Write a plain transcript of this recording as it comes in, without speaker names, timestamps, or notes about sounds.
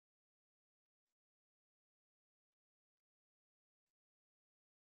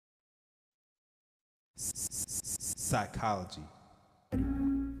Psychology.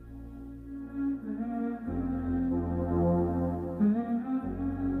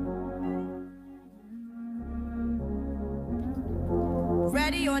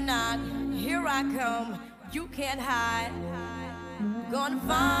 Ready or not, here I come. You can't hide. Gonna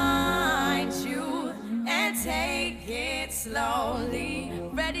find you and take it slowly.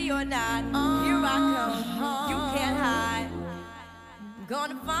 Ready or not, here I come. You can't hide.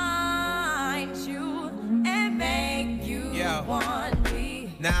 Gonna find you and make you want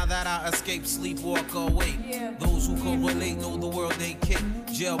me. Now that I escape, sleep, walk, or wake. Those who correlate know the world ain't cake.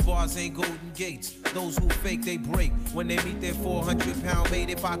 Jail bars ain't golden gates. Those who fake, they break. When they meet their 400-pound mate,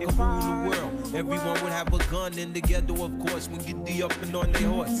 if I could rule the world, everyone would have a gun in the ghetto, of course, when get the up and on their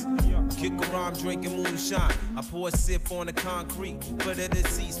horse. Kick around drinking moonshine. I pour a sip on the concrete for the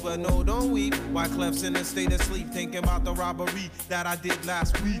deceased, but no, don't weep. Wyclef's in a state of sleep, thinking about the robbery that I did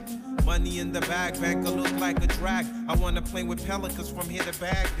last week. Money in the bag, banker look like a drag. I wanna play with pelicans from here to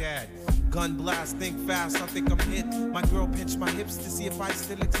Baghdad. Gun blast, think fast, I think I'm hit. My girl pinched my hips to see if I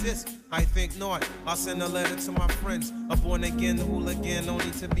still exist. I think not. I'll send a letter to my friends. A born again hooligan,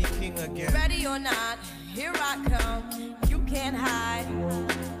 only to be king again. Ready or not, here I come. You can't hide.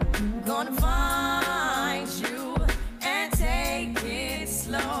 Gonna find you and take it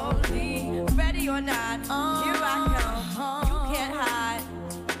slowly. Ready or not, here I come. You can't hide.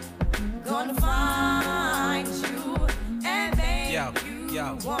 Gonna find you and make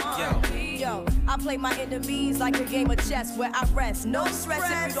you want me. Yo, I play my enemies like a game of chess where I rest. No stress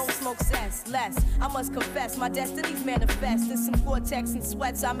if you don't smoke cess. Less, I must confess, my destiny's manifest. In some Gore-Tex and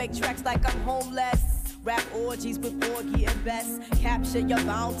sweats, I make tracks like I'm homeless. Rap orgies with Porgy and Bess. Capture your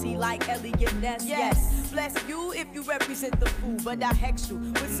bounty like Elliot Ness. Yes, bless you if you represent the fool, but I hex you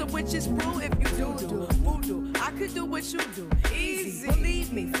with some witches brew if you do voodoo. I could do what you do, easy.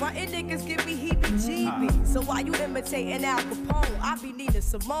 Believe me, frontin' niggas give me heebie-jeebies. So why you imitating Al Capone? I be Nina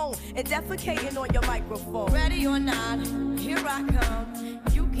Simone and defecating on your microphone. Ready or not, here I come.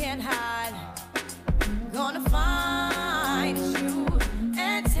 You can't hide. Gonna find you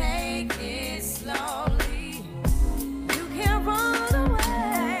and take it slowly. You can't run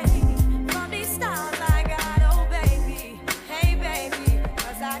away from these stars I got, oh baby. Hey baby,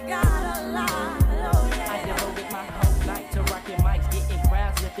 'cause I got a lot, oh yeah. I devoted my whole life to rocking mics, getting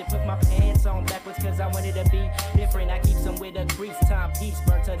crowds lifted, put my pants on backwards 'cause I wanted to be different. I keep some with a grease time piece,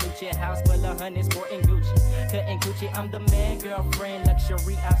 Bertolucci, house full of hundreds, sporting Gucci. Cutting Gucci, I'm the man, girlfriend,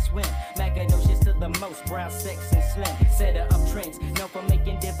 luxury, I swim. Magnolias to the most, brown, sex, and slim. Set her up trends, known for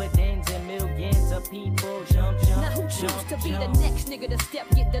making dividends and millions of people jump. Now who choose to be the next nigga to step,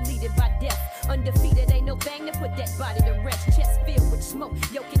 get deleted by death? Undefeated, ain't no thing to put that body to rest. Chest filled with smoke,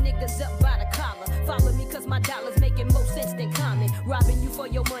 yoking niggas up by the collar. Follow me 'cause my dollars making more sense than common. Robbing you for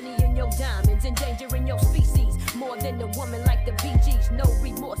your money and your diamonds, endangering your species. More than a woman like the Bee Gees, no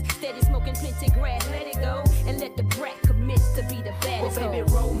remorse. Steady smoking plenty grass, let it go. And let the brat commence to be the baddest. Well,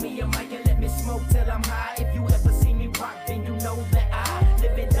 baby, roll me a mic and let me smoke till I'm high. If you ever see me rock, then you know that I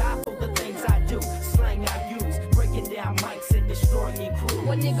live and die for the things I do. Slang I use, breaking down mics and destroying crews.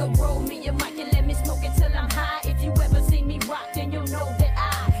 Well, nigga, roll me a mic and let me smoke it till I'm high. If you ever see me rock, then you know that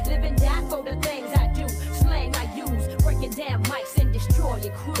I live and die for the things I do. Slang I use, breaking down mics and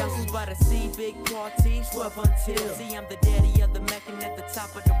destroying crews. Houses by the sea, big parties, 12 until. See, I'm the daddy of the Mac and at the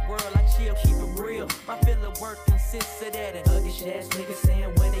top of the world. I chill, keep it real. My fill of work consists of that. And huggish ass niggas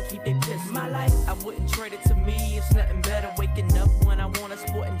saying where they keep their piss. My life, I wouldn't trade it to me. It's nothing better waking up when I want a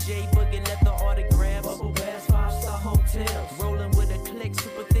sporting J Boogie, let the autographs. Bubble bass, 5-star hotels. Rolling with a click,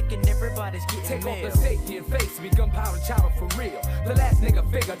 super thick and everybody's getting Take mail. off the safety and face me, gunpowder chowder for real. The last nigga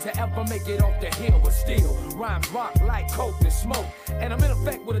figure to ever make it off the hill was still. Rhymes rock like coke and smoke. And I'm in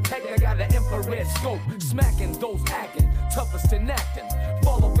effect with a tech that got the infrared scope. Smacking those acting, toughest in acting.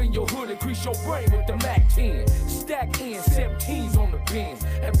 Fall up in your hood, increase your brain with the Mac 10. Stack in 17s on the bins.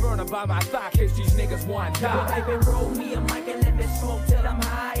 And burn about my thigh case these niggas want to Well, die. baby, roll me a mic and let me smoke till I'm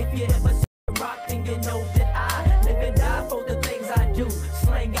high. If you ever see me rock, then you know that I live and die for the things I do.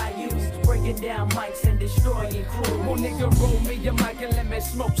 Slang I use, breaking down mics and destroying crews. Well, nigga, roll me a mic and let me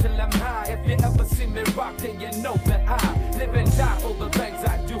smoke till I'm high. If you ever see me rock, then you know that I live and die for the things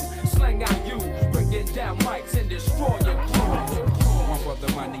I do. Slang I use, breaking down mics and destroying crews. One for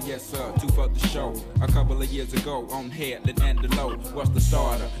the money, yes sir, two for the show. A couple of years ago, on Headland and the low, what's the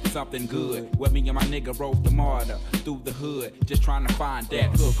starter? Something good. Where me and my nigga rode the martyr through the hood, just trying to find that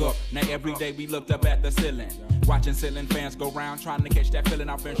hook up. Now every day we looked up at the ceiling, Watching ceiling fans go round, trying to catch that feeling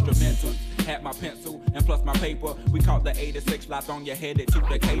off instrumentals. Had my pencil and plus my paper. We caught the 86 lots on your head to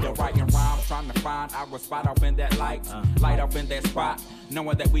Decatur. Writing rhymes, trying to find our spot off in that light. Light off in that spot.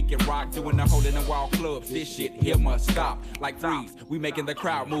 Knowing that we can rock, doing the hole in the wall clubs. This shit here must stop. Like Freeze, we making the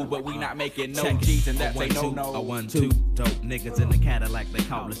crowd move, but we not making no G's, and that's a no-no. A 1-2 dope niggas in the Cadillac, they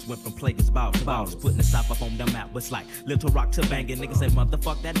call us. Went from Players ball to ballers, putting the stop up on the map. It's like Little Rock to banging. Niggas say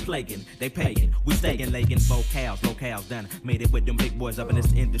motherfuck that plaguing. They paying, we stayin', layin' locales done. Made it with them big boys up in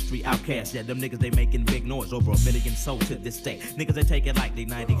this industry, outcasts. Yeah, them niggas they making big noise, over 1 million sold to this day. Niggas they take it like they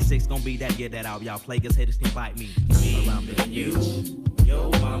 96, gon' be that year that all y'all players haters can bite me. Around the you, your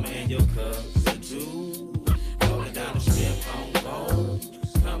mama and your cousin too. Rolling down the strip on gold,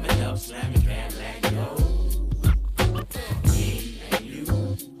 coming up slamming Cadillac yo. Me and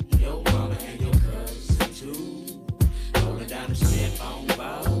you, your mama and your cousin too. Rolling down the strip on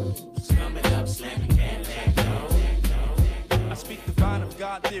gold, coming up slamming Cadillac yo. I speak the vine of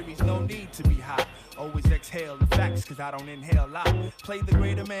God theories, no need to be hot. Always exhale the facts, cause I don't inhale lot. Play the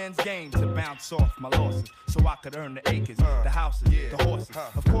greater man's game to bounce off my losses, so I could earn the acres, the houses, the horses.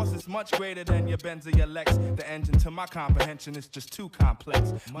 Of course, it's much greater than your Benz or your Lex. The engine to my comprehension is just too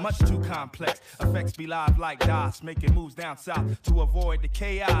complex, much too complex. Effects be live like DOS, making moves down south to avoid the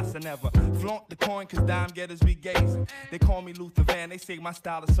chaos. I never flaunt the coin, cause dime getters be gazing. They call me Luther Van, they say my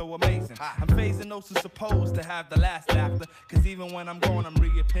style is so amazing. I'm phasing those who supposed to have the last laughter, cause even when I'm gone, I'm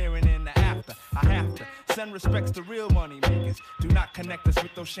reappearing in the after. I have to send respects to real money makers. Do not connect us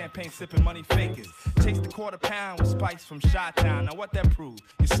with those champagne sipping money fakers. Chase the quarter pound with spice from Chi-Town. Now what that prove?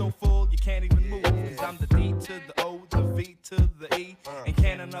 You're so full you can't even move. Cause I'm the D to the O, the V to the E. And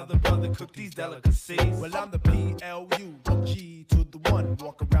can another brother cook these delicacies? Well, I'm the PLU, the G to the 1.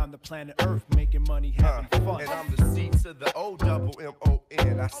 Walk around the planet Earth making money, having fun. And I'm the C to the O double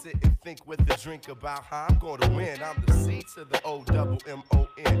M-O-N. I sit and think with a drink about how I'm gonna win. I'm the C to the O double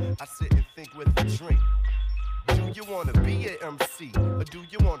M-O-N. I sit and think with a drink. Do you wanna be an MC? Or do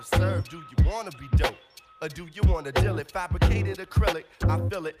you wanna serve? Do you wanna be dope? Or do you wanna deal it? Fabricated acrylic, I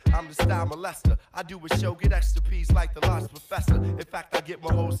feel it. I'm the style molester. I do a show, get extra P's like the Lost Professor. In fact, I get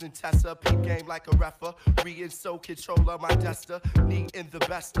my hoes in Tessa. Peep game like a referee and so controller my duster. Knee in the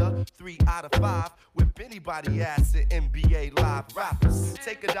bester, 3 out of 5. Whip anybody ass in NBA live rappers.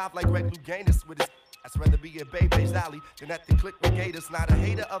 Take a dive like Greg Louganis with his. I'd rather be in Bebe's alley than at the Click with Gators. Not a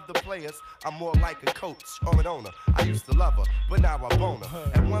hater of the players, I'm more like a coach or an owner. I used to love her, but now I bone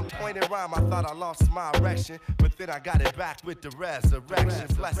her. At one point in rhyme, I thought I lost my erection, but then I got it back with the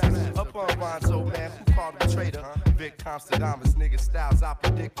resurrection. Blessings upon Ron's old man, who called him traitor. Vic Constadamus, nigga styles, I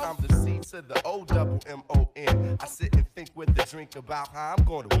predict I'm the C to the O double M-O-N. I sit and think with a drink about how I'm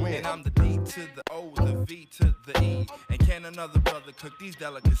gonna win. And I'm the D to the O, the V to the E. And can another brother cook these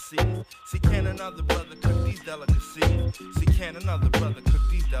delicacies? See, can another brother cook these delicacies? See, can another brother cook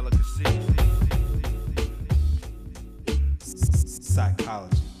these delicacies?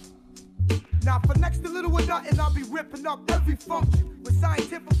 Psychology. Now for next to little or nothing, I'll be ripping up every function with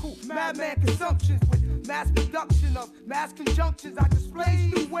scientifical madman consumptions, with mass production of mass conjunctions. I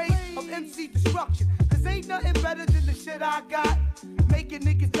display new ways of MC destruction. Cause ain't nothing better than the shit I got. Making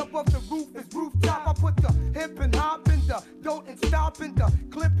niggas jump off the roof as rooftop. I put the hip and hop in the don't and stop in the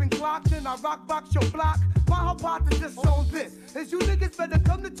clip and clock. Then I rock box your block. My hypothesis on this is you niggas better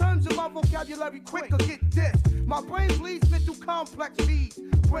come to terms with my vocabulary quick or get dissed. My brain bleeds mental complex feeds.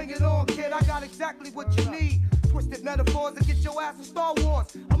 Bring it on, kid, I got exactly what you need. Twisted metaphors to get your ass in Star Wars.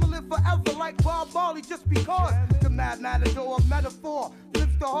 I'ma live forever like Bob Marley just because. The mad matador of metaphor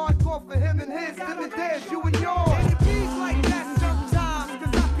flips the hardcore for him and his, them and theirs, you and yours. And it beats like that sometimes,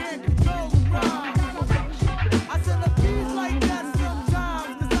 cause I can't control the rhyme. I said it beats like that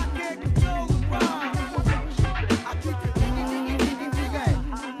sometimes, cause I can't control the rhyme. I keep it wiggy, wiggy, wiggy, wiggy.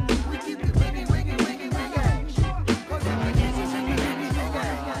 We keep it wiggy, wiggy, wiggy, wiggy. Cause it wiggy, wiggy, wiggy,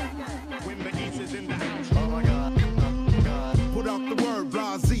 wiggy. When the East is in the house. Oh my God. Put out the word,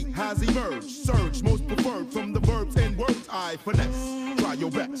 blase has emerged. Surge, most preferred from the verbs and words I finesse. Try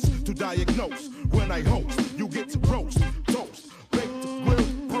your best to diagnose. When I host, you get to roast, toast, baked,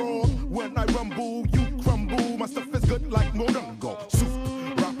 grilled, broad. When I rumble, you crumble. My stuff is good like Morongo.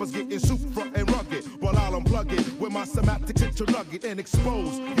 Soup, rappers getting soup front and rugged. While I'll unplug it with my semantics interrugged and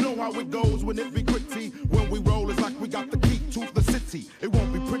exposed. You know how it goes when it be gritty. When we roll, it's like we got the key to the city. It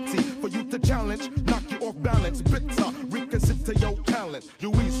won't be pretty for you to challenge. Knock you off balance, bitter, reconsider your talent.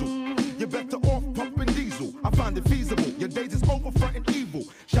 You weasel, you're better off pumping diesel. I find it feasible, your days is over fronting evil.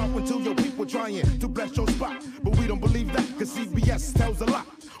 Shout until your people trying to bless your spot. But we don't believe that, cause CBS tells a lot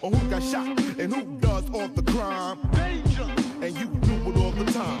on who got shot and who does all the crime. Danger. And you knew it all the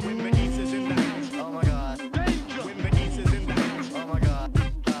time. When the East is in the house. Oh my God. Danger.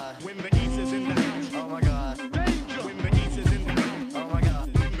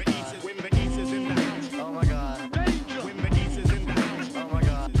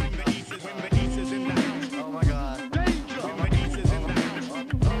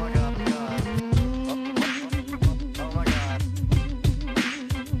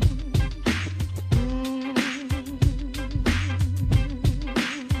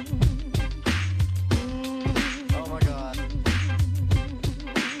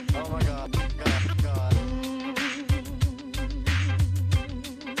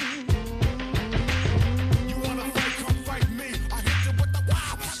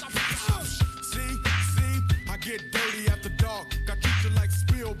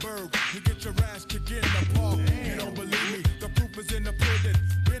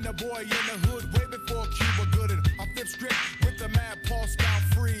 a boy in the hood way before Cuba Gooding. I flip script with the mad Paul Scout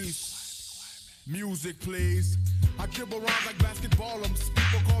Freeze. Music, please. I dribble around like basketballums.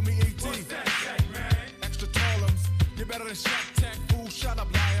 People call me E.T. What's that, Jack, man? Extra tallums. You're better than Shaq, Tech, fool, shut up,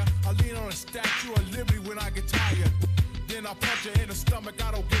 liar. I lean on a statue of liberty when I get tired. Then I punch her in the stomach,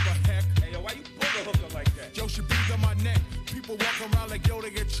 I don't give a heck. Hey, yo, why you pull the hooker like that? Yo, she breathe on my neck. People walk around like yo,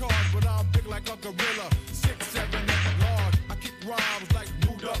 they get charged, but I'm big like a gorilla. 6'7" and large. I kick rhymes like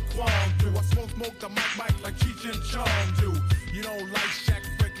Moved Up Kwong do. I smoke the mic like Cheech and Chong do. You don't like Shaq,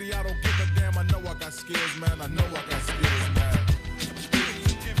 frankly, I don't give a damn. I know I got skills, man. I know I got skills, man.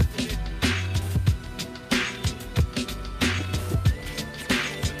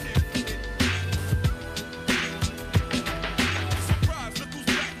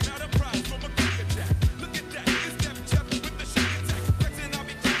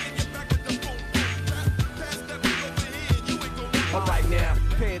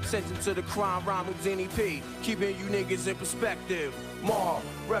 Attention to the crime rhyme with Denny P. Keeping you niggas in perspective. Mar,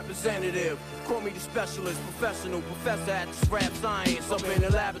 representative. Call me the specialist, professional, professor at this rap science up in the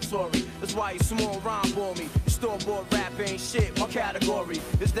laboratory. That's why you small rhyme for me. Your store-bought rap ain't shit. My category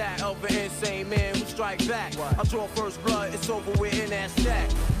is that of an insane man who strike back. I draw first blood, it's over with in that stack.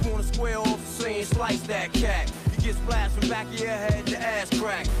 You wanna square off, saying slice that cat. You get splashed from back of your head to ass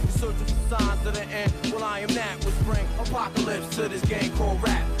crack. You're searching for signs of the end. Well, I am that, which bring apocalypse to this game called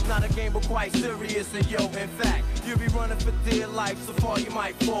rap. Not a game, but quite serious, and yo, in fact, you'll be running for dear life, so far you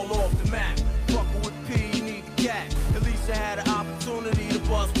might fall off the map. Fuckin' with P, you need the cat. At least I had an opportunity to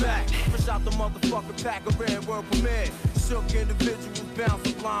bust back. Fresh out the motherfucking pack of red word permit. Shook individuals bounce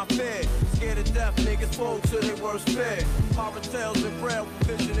a blind fear. Scared of death, niggas fold to their worst fear. Horror tales and braille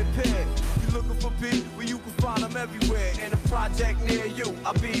with vision impaired. You looking for P, well you can find them everywhere. In a project near you,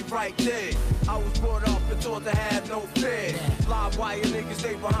 I'll be right there. I was brought up and taught to have no fear. Live wire niggas,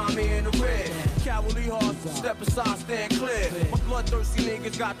 they behind me in the rear. Cowardly hearts, step aside, stand clear. My bloodthirsty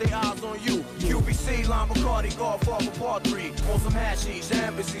niggas got their eyes on you. QBC, Lime McCarty, Godfather Part 3. On some hashish, the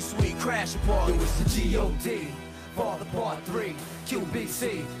embassy suite, crash party. It was the G.O.D. Father Part 3,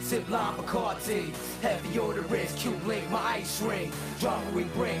 QBC, Zip Lime McCarty. Heavy odorous, Cube Link, my ice ring. Drama we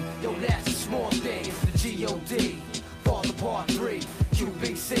bring, yo, that's a small thing. It's the G.O.D. Father Part 3,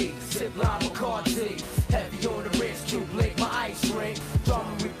 QBC, Zip Lime McCarty. Heavy odorous, Cube Link, my ice ring.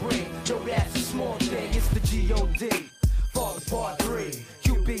 Drama we bring, yo, that's a small thing. It's the G.O.D. Father Part 3,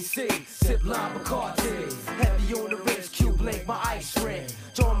 QBC, Zip Lime McCarty. Heavy on the wrist, Cube Link, my ice ring.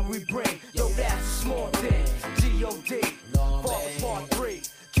 Drama we bring, yo, that's a small thing. G.O.D. Father Part 3,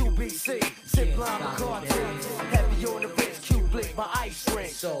 QBC, Zip Lime McCarty. Heavy on the wrist, Cube Link, my ice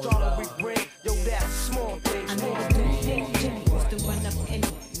ring. Drama we bring, yo, that's a small thing. I know Jimmy used to run up in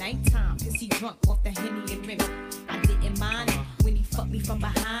nighttime, cause he drunk off the Henny and Remy. I didn't mind it when he fucked me from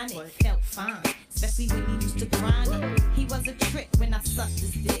behind it. Felt fine, especially when he used to grind it. He was a trick when I sucked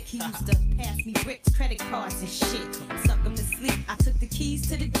his dick. He used to pass me bricks, credit cards and shit. Suck him to sleep. I took the keys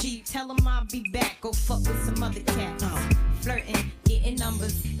to the Jeep. Tell him I'll be back. Go fuck with some other cats. Flirting, getting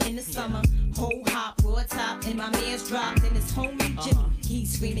numbers in the summer. Whole hop, raw top, and my man's dropped. And his homie Jimmy,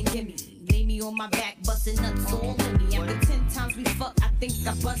 he's screaming, gimme. Lay me on my back, busting nuts all in me. After 10 times we fucked, I think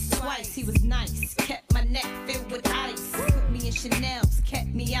I bust twice. He was nice, kept my neck filled with ice. Put me in Chanel's, kept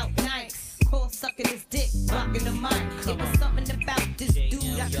me out nice. Call sucking his dick, blocking the mic. It was something about this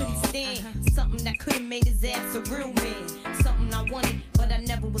dude I couldn't stand. Something that could've made his ass a real man. Something I wanted, but I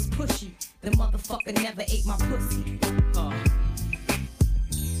never was pushy. The motherfucker never ate my pussy.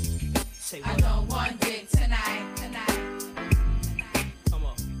 I know one dick tonight.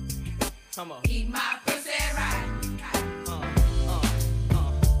 Come on. Eat my pussy right.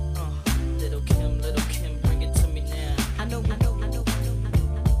 Little Kim, bring it to me now. I know.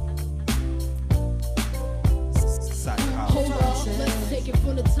 Hold up, let's take it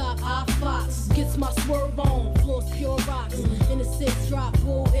from the top. I Fox gets my swerve on, floors pure rocks. In the 6 drop,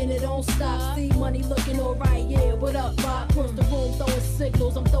 bull, and it don't stop. See money looking alright, yeah. What up, Bob? Across the room, throwing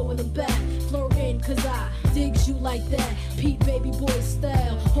signals, I'm throwing them back. Flirting, cause I digs you like that. Pete baby boy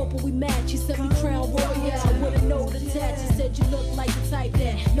style, hoping we match. He said we crown royal. With a note attached, he said you look like the type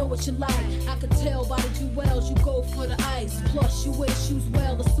that know what you like. I could tell by the jewels you go for the ice. Plus you wear shoes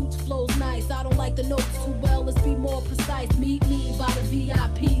well, the suit flows nice. I don't like the notes too well, let's be more precise. Meet me by the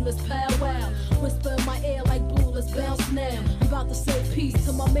VIP, let's powwow. Whisper in my ear like blue, let's bounce now. I'm about to say peace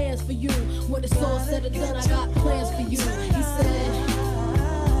to my mans for you. When it's all said and done, I got plans for you. He said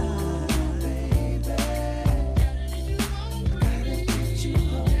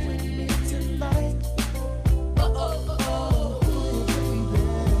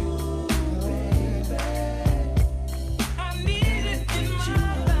I need it in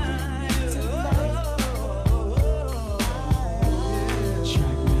my life.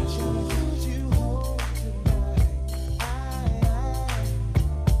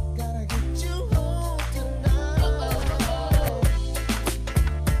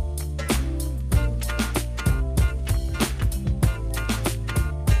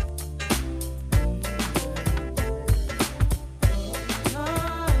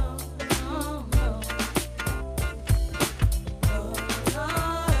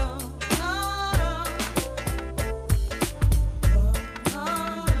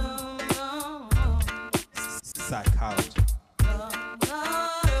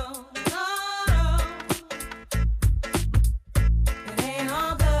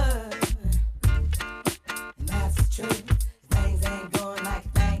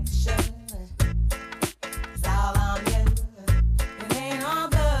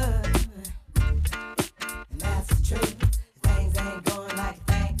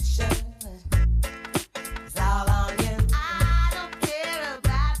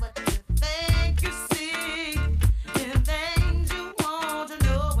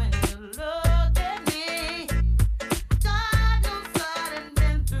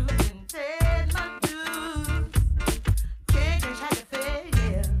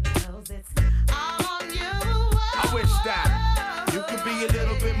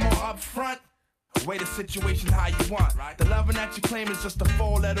 Way the situation how you want. The loving that you claim is just a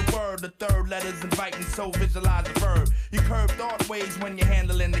four-letter word. The third letter's inviting, so visualize the verb. You curve thought ways when you're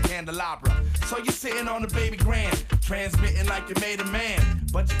handling the candelabra. So you're sitting on the baby grand, transmitting like you made a man.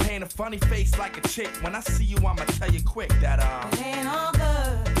 But you paint a funny face like a chick. When I see you, I'ma tell you quick that it ain't all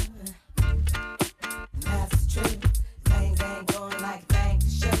good. That's true. Things ain't going like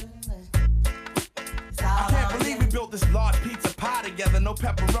things should. I can't believe we built this large pizza pie together, no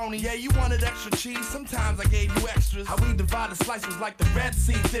pepperoni. Yeah, you wanted extra cheese, sometimes I gave you extras. How we divided slices like the Red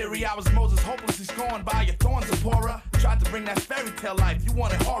Sea theory. I was Moses hopelessly scorned by your thorns, Zipporah. Tried to bring that fairy tale life, you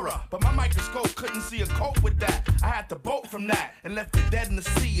wanted horror. But my microscope couldn't see a cope with that. I had to bolt from that and left it dead in the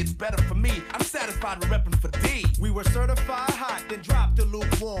sea. It's better for me, I'm satisfied with repping for D. We were certified hot, then dropped the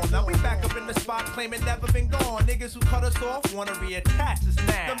lukewarm. Now we back up in the spot, claiming never been gone. Niggas who cut us off wanna reattach us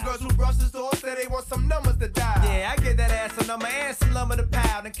now. Them girls who brush us off say they want some numbers to dial. Yeah, I give that ass a number and some lumber to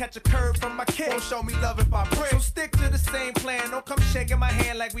pound and catch a curve from my kid. Won't show me love if I pray. So stick to the same plan. Don't come shaking my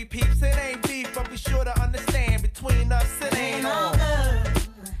hand like we peeps. It ain't beef, but be sure to understand between us it ain't all good.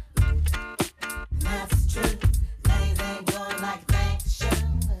 That's true. Things ain't going like things should.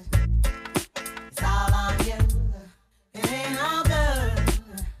 It's all on you. It ain't all good.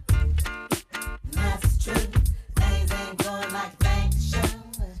 That's true. Things ain't going like things should.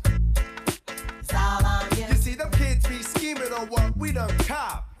 It's all on you. You see, them kids be scheming on what we done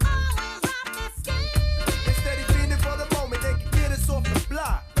cop. Always up to scheme. Instead of feeling for the moment, they can get us off the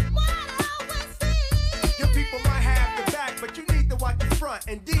block. Your people might have the back, but you need to watch the front.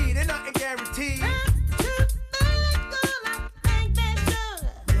 Indeed, ain't nothing guaranteed.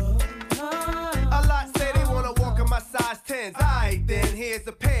 A lot say they wanna walk in my size 10s. Alright then, here's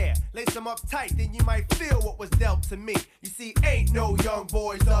a pair. Lace them up tight, then you might feel what was dealt to me. You see, ain't no young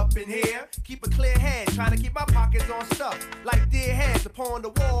boys up in here. Keep a clear head, trying to keep my pockets on stuff. Like dear heads upon the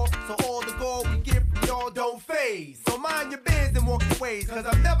wall, so all the gold we get from y'all don't phase. So mind your biz and walk your ways, cause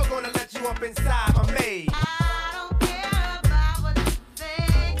I'm never gonna let you up inside my maze.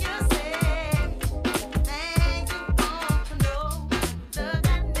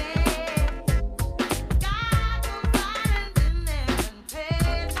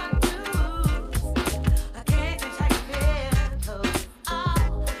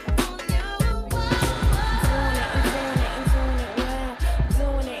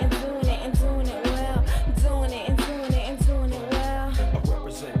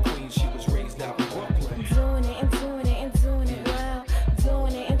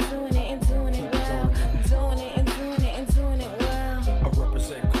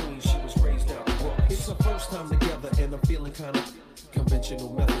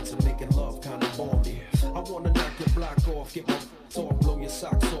 Conventional methods of making love kinda bore me. I wanna knock your block off, get my off, blow your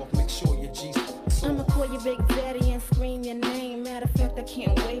socks off, make sure your G's off. I'ma call your big daddy and scream your name. Matter of fact, I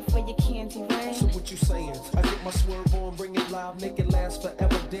can't wait for your candy rain. So what you saying? I get my swerve on, bring it live, make it last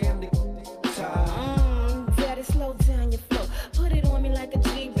forever. Damn it, tired. Daddy, slow down your flow. Put it on me like a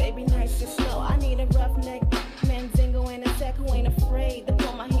G, baby, nice and slow. I need a roughneck, Mandingo and a sec who ain't afraid to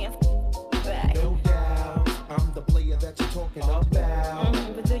pull my hands back. No doubt, I'm the player that you're talking about.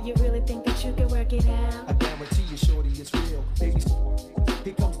 But do you really think that you can work it out? I guarantee you, shorty, it's real. Baby,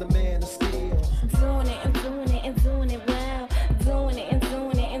 here comes the man of steel. Doing it and doing it and doing it well. Doing it and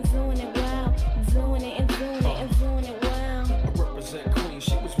doing it and doing it well. Doing it and doing it and doing it well. I represent Queen,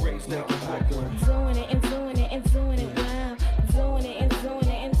 she was raised out in Brooklyn. Doing it and doing it and doing it well. Doing it and doing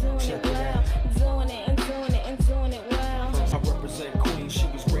it and doing it well. Doing it and doing it and doing it well. I represent Queen, she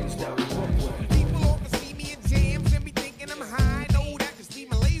was raised out in Brooklyn. People often see me in jams and be thinking I'm high. No, that just leave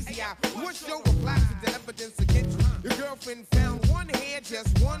me lazy out. What's your reply to the evidence against you? Your girlfriend found one hair,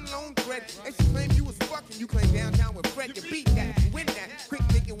 just one lone thread, and she claimed you was fucking. You claim downtown with Fred. You beat that, you win that. Quick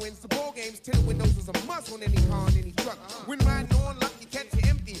thinking wins the ball games. 10 windows is a must on any car and any truck. When riding on luck, you catch it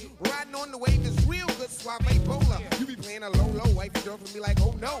empty. Riding on the wave is real good, suave bowler. You be playing a low, wife your girlfriend be like,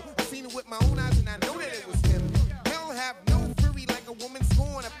 oh no. I seen it with my own eyes and I know that it was him. Hell have no fury like a woman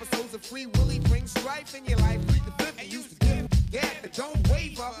scorn. Episodes of Free Willy bring strife in your life. Read the 50 used to give. Yeah, don't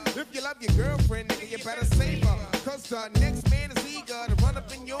waver. If you love your girlfriend, nigga, you better save her. Cause the next man is eager to run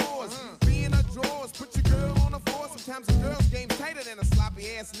up in yours. Be in her drawers, put your girl on the floor. Sometimes a girl's game tighter than a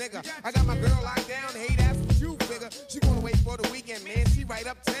sloppy ass nigga. I got my girl locked down, hey, that's what you figure. She gonna wait for the weekend, man, she right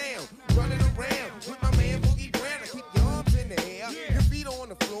uptown. Running around with my man Boogie Brown. I keep your arms in the air, your feet on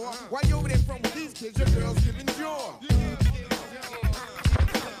the floor. While you over there front with these kids, your girl's giving jaw.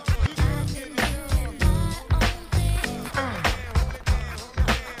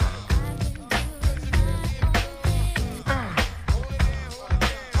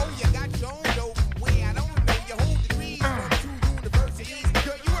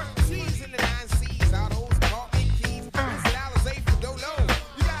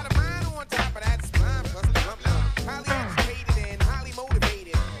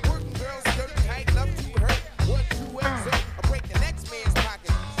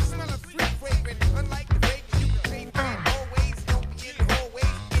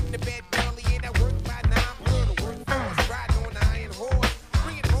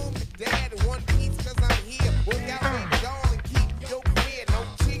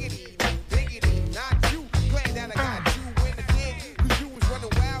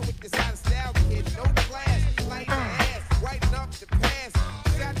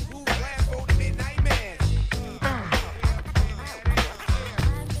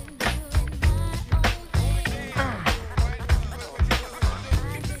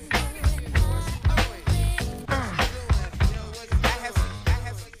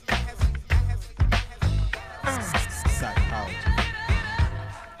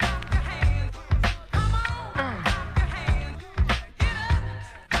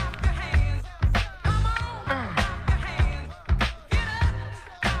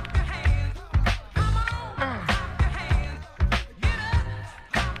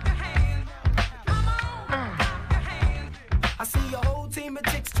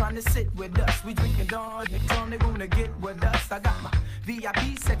 the chicks trying to sit with us. We drinking Dawn, they wanna get with us. I got my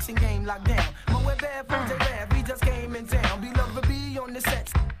VIP section game locked down. Moe Bad from J-Rab, we just came in town. We love to be on the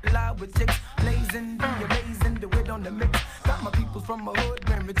set, live with chicks. Blazing, be amazing, do it on the mix. Got my people from my hood,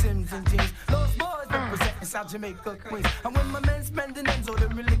 wearing Timbs and jeans. Those boys representing South Jamaica, Queens. And when my men spending ends, all the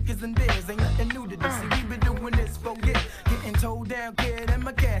liquors and beers. Ain't nothing new to this, see, we been doing this for years. Getting told down, kid, and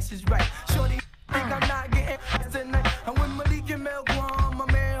my cash is right. Shorty think I'm not getting tonight. And when Malik and Mel go on, my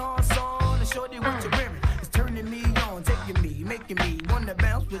man Harson, and shorty what you wearing, it's turning me on, taking me, making me wanna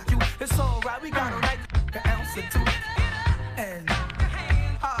bounce with you. It's alright, we got on like an ounce or two. And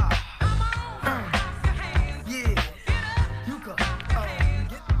yeah, you can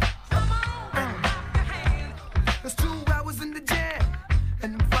get it's 2 hours in the jam,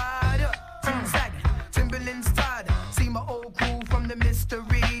 and I'm fired up. Team sagging, Timberland's tied up. See my old crew from the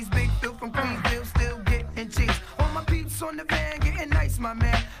mysteries, Big Phil from Queensville, still getting cheese. All my peeps on the van, getting nice, my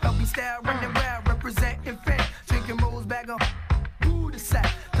man. Help me style, running wild, representing fan. Drinking rolls back on who the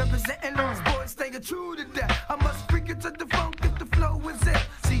sack. Representing those boys, staying true to that. I must freak it to the funk if the flow is it.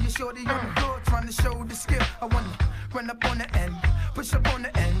 See you shorty on the floor, trying to show the skill. I wanna run up on the end, push up on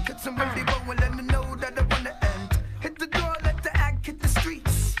the end. Get some wavy bow and let me know that I wanna end. Hit the door, let the act hit the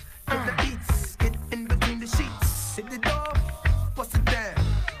streets. Get the beats, get in between the sheets. Hit the door, bust it down.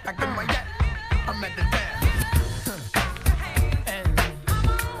 Back in my yacht, I'm at the dam.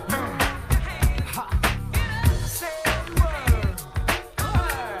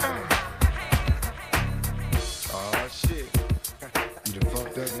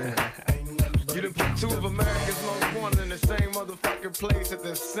 You done put 2 of America's most wanted in the same motherfucking place at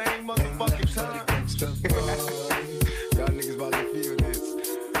the same motherfucking time. Y'all niggas about to feel this.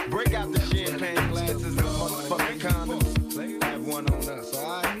 Break out the champagne glasses and motherfucking condoms. Have one on us,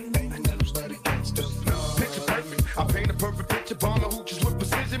 alright? Picture perfect. I paint a perfect picture. Bomber hooches with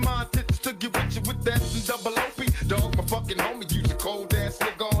precision. My intentions to get with you with that and double OP. Dog, my fucking homie. Use a cold ass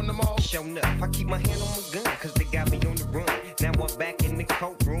nigga on them all. Showing up. I keep my hand on my gun, cause they got me on the run. Now I'm back in the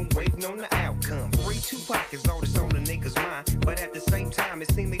courtroom, waiting on the outcome. Free Tupac is all that's on the niggas' mind, but at the same time,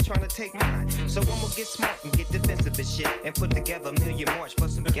 it seems they trying to take mine. So I'ma get smart and get defensive and shit, and put together a million march for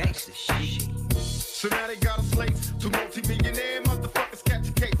some gangster shit. So now they got a slate, 2 multi-millionaire motherfuckers catch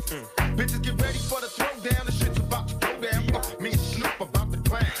a case. Bitches get ready for the throwdown, the shit's about to go down. Me and Snoop about to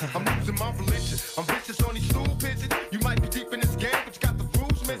climb. I'm losing my religion, I'm vicious on these stool pigeons. You might be deep in this game, but you got the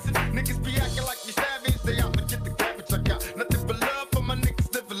rules missing. Niggas be acting like you savage, they out to get the garbage. I got nothing but love for my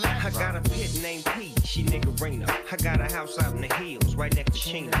niggas living life. I got a pit named P, she niggerina. I got a house out in the hills, right next to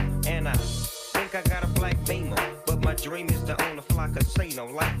Chino. And I think I got a black Beamer, but my dream is to own a fly casino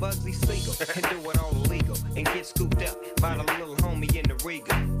like Bugsy Siegel and do it all illegal and get scooped up by the little homie in the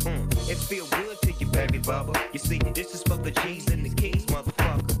Riga. It feel good to you, baby bubba. You see, this is for the G's and the keys,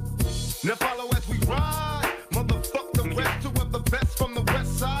 motherfucker. Now follow as we ride, motherfuck the rest. 2 of the best from the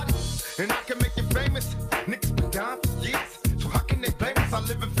west side, and I can make you famous. Niggas been down for years, so how can they blame us? I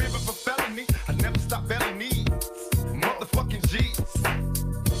live in fear of a felony. I never stop belly needs, motherfucking G's.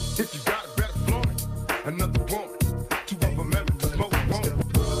 If you got it, better flaunt it. Another woman, 2 of America's most wanted.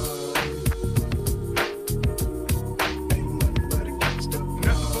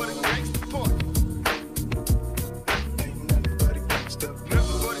 Never but a gangster part.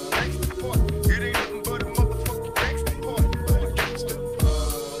 Never but a gangster part. It ain't nothing but a motherfucking gangster part.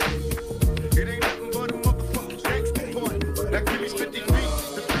 It ain't nothing but a motherfucking gangster part. Now give me 50 feet.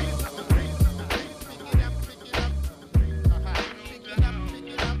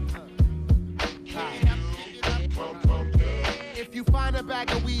 If you find a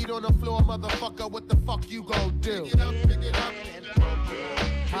bag of weed on the floor, motherfucker, what the fuck you gon' do? Pick it up, pick it up, pick it up,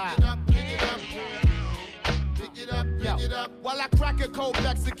 pick it up, pick it up, pick it up, pick it up. While I crack a cold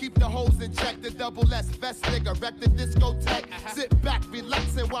Bex and keep the hoes in check, the double S vest nigga wreck the discotheque. Sit back,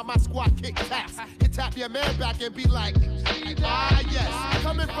 relaxing while my squad kick taps. You tap your man back and be like, ah yes,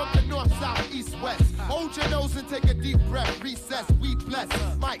 coming from the north, south, east, west. Hold your nose and take a deep breath. Recess, we bless.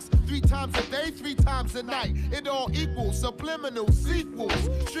 Mics 3 times a day, 3 times a night. It all equals subliminal sequels.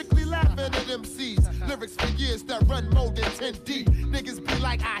 Strictly laughing at MCs. Lyrics for years that run more than 10 deep. Niggas be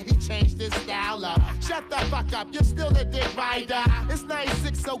like, he changed his style up. Shut the fuck up, you're still a dick rider. It's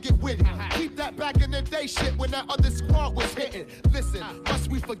 96, so get with it. Keep that back in the day shit when that other squad was hitting. Listen, must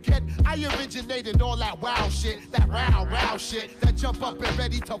we forget I originated all that wild shit. That round shit. That jump up and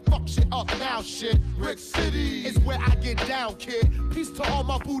ready to fuck shit up now shit. Brick City is where I get down, kid. Peace to all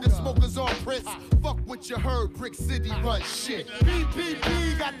my Buddha smokers on Prince. Fuck what you heard, Brick City run shit.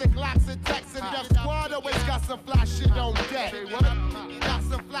 PPP got the Glocks and Tex and Def Squad always got some fly shit on deck. Say what? Got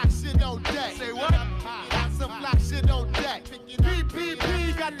some fly shit on deck. Say what? Got some fly shit on deck.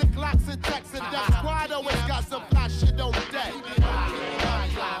 PPP got the Glocks and Tex and Def Squad always got some fly shit on deck.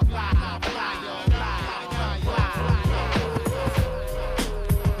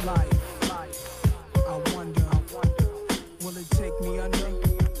 I wonder, will it take me under?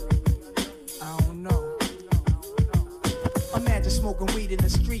 I don't know. Imagine smoking weed in the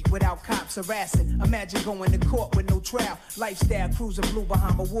street without cops harassing. Imagine going to court with no trial. Lifestyle cruising blue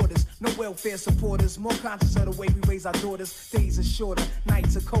Bahama waters. No welfare supporters. More conscious of the way we raise our daughters. Days are shorter,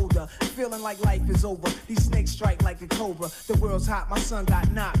 nights are colder. Feeling like life is over. These snakes strike like a cobra. The world's hot, my son got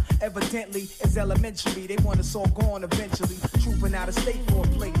knocked. Evidently, it's elementary. They want us all gone eventually. Trooping out of state for a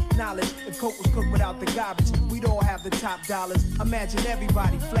plate. Knowledge, if coke was cooked without the garbage, we'd all have the top dollars. Imagine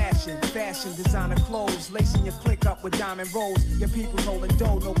everybody flashing. Fashion, designer clothes. Lacing your click up with diamond rolls. Your people's holding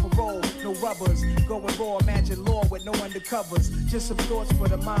dough, no parole, no rubbers. Going raw, imagine law with no undercovers. Just some thoughts for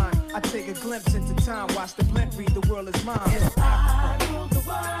the mind. I take a glimpse into time, watch the blimp read, the world is mine. If I rule the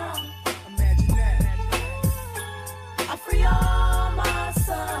world, imagine that. I free all my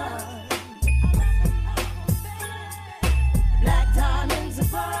sons. Black diamonds and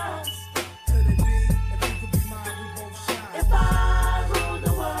pearls. If I rule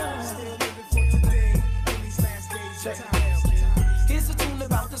the world. Here's a tune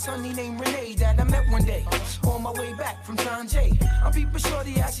about the sunny named Renee that I met one day on my way back from John Jay. I'm peeping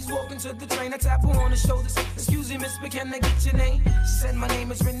shorty as she's walking to the train. I tap her on the shoulders. Excuse me, miss, but can I get your name? She said, my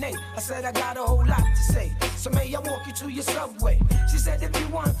name is Renee. I said, I got a whole lot to say. So may I walk you to your subway? She said, if you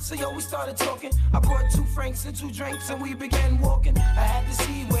want. So yo, we started talking. I brought 2 francs and 2 drinks and we began walking. I had to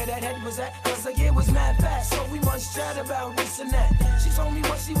see where that head was at, cause the year was mad fast. So we must chat about this and that. She told me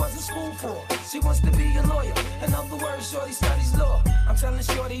what she was in school for. She wants to be a lawyer. In other words, shorty studies law. I'm telling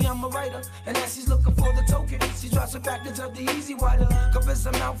shorty I'm a writer. And as she's looking for the token, she drops a package of the easy water. Covers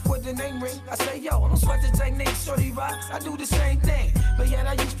her mouth with the name ring. I say, yo, don't sweat the technique, shorty rocks. I do the same thing, but yet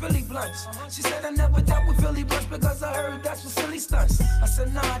I use Philly blunts. She said I never dealt with Philly blunts because I heard that's for silly stunts. I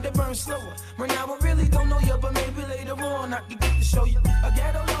said, nah, they burn slower. Right now I really don't know you, but maybe later on I can get to show you. A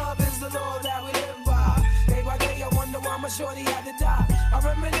ghetto love is the law that we live by. Day by day I wonder why my shorty had to die. I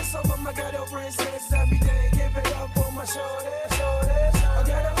reminisce over my ghetto princess every day. Give it up on my shoulders. A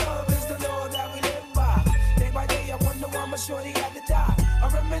ghetto love is the law that we live by. Day by day I wonder why my shorty had to die. I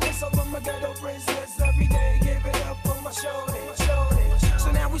reminisce over my ghetto princess every day. Give it up on my shoulders.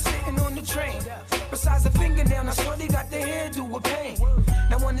 So now we sitting on the train. Besides the fingernail, now shorty got the hairdo with pain.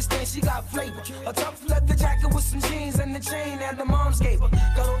 Now understand she got flavor. A tough leather jacket with some jeans and the chain that the moms gave her.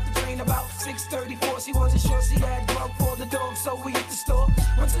 Got off the train about 6:34. She wasn't sure she had grub for the dog, so we hit the store.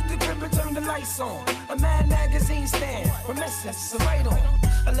 Went to the crib and turned the lights on. A Mad magazine stand from Essence, right on.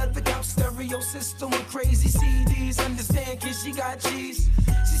 I left the couch stereo system with crazy CDs. Understand, kid, she got cheese.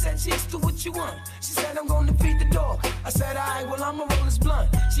 She said, cheese, do what you want. She said, I'm gonna feed the dog. I said, alright, well, I'ma roll this blunt.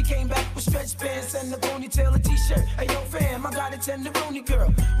 She came back with stretch pants and a ponytail, a t-shirt. Hey, yo, fam, I got a tenderoni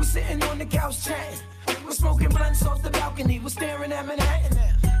girl. We're sitting on the couch chatting. We're smoking blunts off the balcony. We're staring at Manhattan.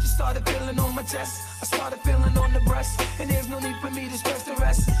 She started feeling on my chest. I started feeling on the breast. And there's no need for me to stress the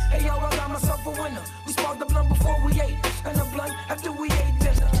rest. Hey, yo, I got myself a winner. We sparked the blunt before we ate. And the blunt after we ate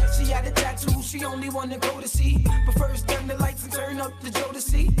dinner. She had a tattoo, she only wanted to go to see. But first, turn the lights and turn up the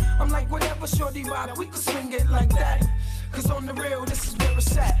Jodeci. I'm like, whatever, shorty rock, we could swing it like that. Cause on the real, this is where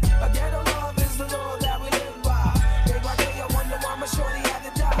it's at. A ghetto love is the law that we live by. Day by day, I wonder why my shorty had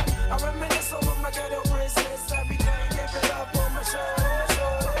to die. I reminisce over my ghetto princess every day. Give it up on my shoulders.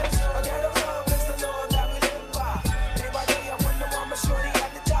 A ghetto love is the law that we live by. Day by day, I wonder why my shorty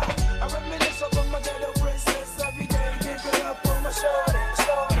had to die. I reminisce over my ghetto princess every day. Give it up on my shoulders.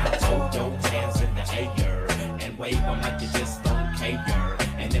 Hold your hands in the air and wave them like you just don't care.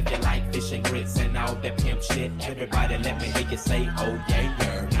 And if you like fish and grits and all that pimp shit, everybody let me hear you say, oh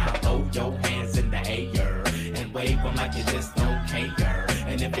yeah. Now hold your hands in the air and wave them like you just don't care.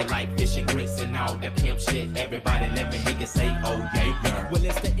 And if you like fish and grits and all that pimp shit, everybody let me hear you say, oh yeah. Well,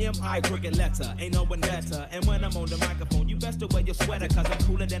 it's the M.I. crooked letter, ain't no one better. And when I'm on the microphone, you best to wear your sweater, cause I'm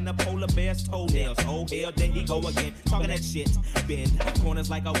cooler than the polar bear's toenails. Oh hell, there he go again, talking that shit. Bend corners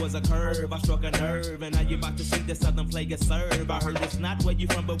like I was a curve, I struck a nerve. And now you about to see the southern player serve. I heard it's not where you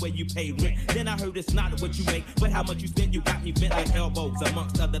from, but where you pay rent. Then I heard it's not what you make, but how much you spend. You got me bent like elbows,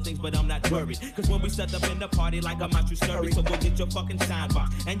 amongst other things, but I'm not worried. Cause when we set up in the party like I'm out, you scurry. So go get your fucking shine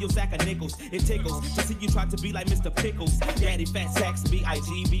box and your sack of nickels. It tickles to see you try to be like Mr. Pickles. Daddy Fat Sacks,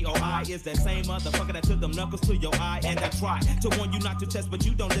 B-I-G-B-O-I is that same motherfucker that took them knuckles to your eye. And I try to warn you not to test, but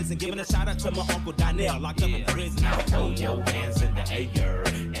you don't listen. Giving a shout out to my Uncle Donnell, locked up in prison. Now throw your hands in the air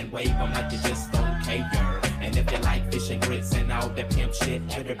and wave them like you just don't care. And if you like fish and grits and all that pimp shit,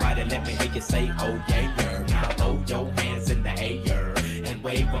 everybody let me hear you say, oh yeah. Now throw your hands in the air and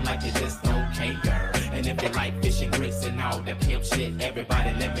wave them like you just don't care. And if you like fish and grits and all that pimp shit,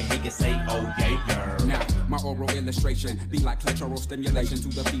 everybody let me hear you say, oh yeah. Now, my oral illustration be like clitoral stimulation to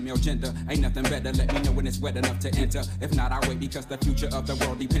the female gender. Ain't nothing better, let me know when it's wet enough to enter. If not, I'll wait because the future of the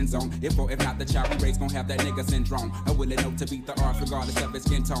world depends on if or if not the child we raise gon' have that nigga syndrome. Or will it know to beat the odds regardless of its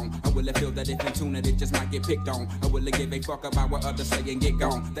skin tone? Or will it feel that if in tune it just might get picked on? Or will it give a fuck about what others say and get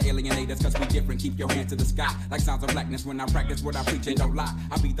gone? The alienators cause we different, keep your hand to the sky. Like sounds of blackness when I practice what I preach and don't lie.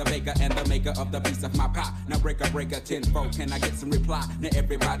 I be the baker and the maker of the piece of my pie. Now breaker, tenfold, can I get some reply? Now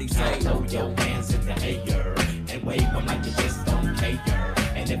everybody say, throw your hands in the air and wave them like you just don't care.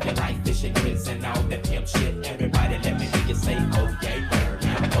 And if you like fish and grits and all that pimp shit, everybody let me hear you say, oh yeah.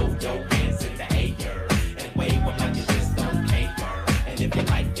 Now throw your hands in the air and wave them like you just don't care. And if you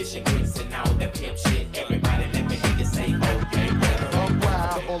like fish and grits and all that pimp shit, everybody let me hear you say, oh yeah.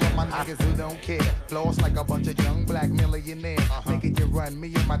 All of my niggas who don't care, floss like a bunch of young black millionaires, making you run.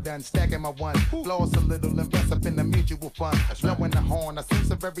 Me and my done stacking my one. Floss a little, invest up in the mutual fund. Blowing the horn, a sense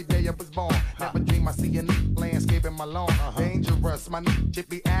of every day I was born. Never dream I see a new landscape in my lawn. Dangerous, my new shit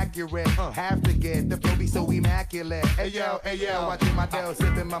be accurate. Have to get the flow be so immaculate. Hey yo, watching my dough,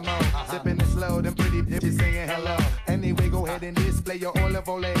 sipping my mo, sipping it slow. Them pretty bitches saying hello. Anyway, go ahead and display your olive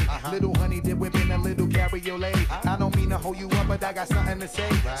ole. Little honey dip whipping a little cabriolet. I don't mean to hold you up, but I got something to say.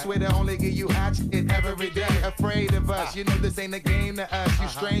 Swear to only give you hot shit every day. Afraid of us, you know this ain't a game to us. You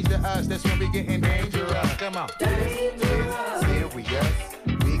strange to us, that's when we getting dangerous. Come on. Dangerous. Serious.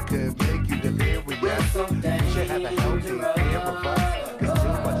 We could make you delirious. So you should have a healthy fear of us. Cause too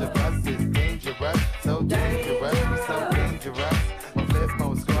much of us is dangerous. So dangerous, we so dangerous. My flip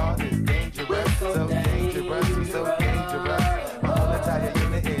mode squad is dangerous. So dangerous, we so dangerous. My whole entire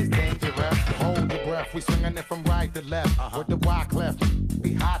unit is dangerous. Hold your breath, we swinging it from right to left. With the wide cleft.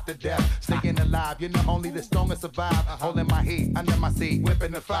 Be hot to death, staying alive. You know only the strongest survive. Holding my heat under my seat,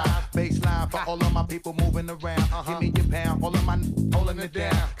 whipping the fire. Baseline for all of my people moving around. Give me your pound, all of my holding it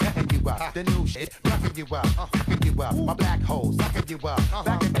down. Cutting you up, the new shit, rocking you up, fucking you up. My black hole, sucking you up.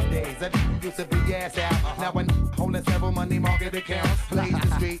 Back in the days, I used to be ass out. Now I'm holding several money market accounts. Plays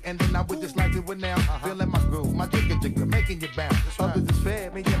the street, and then I would just like to announce. Feeling my groove, my jigger, making you bounce. Others is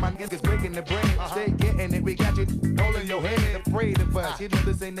fair, me and my niggas breaking the bread. Stay getting it, we got you holding your head. Afraid of us, you know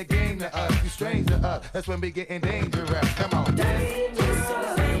this ain't the game to us. You strange to us, that's when we getting dangerous. Come on. Dangerous,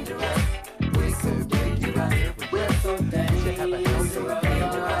 so dangerous. We could make you dangerous. So dangerous. You should have a healthy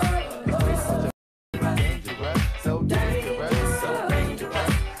dangerous. So dangerous, so dangerous.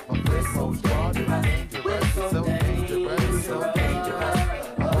 My friends so squad is dangerous. So dangerous, so dangerous.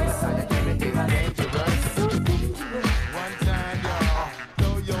 My whole entire unit is dangerous. One time, y'all,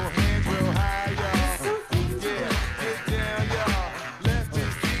 throw your hands real high, y'all. Yeah, get down, y'all. Let's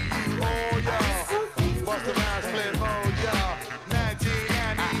just see you all, y'all. Bust around, split mode, y'all.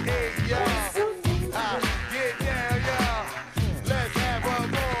 1998, y'all. Get down, y'all. Let's have a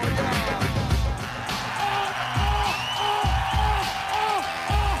ball, y'all.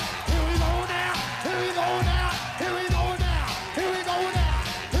 Here we go now. Here we go now. Here we go now. Here we go now.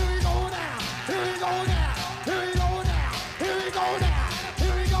 Here we go now. Here we go now. Here we go now. Here we go now.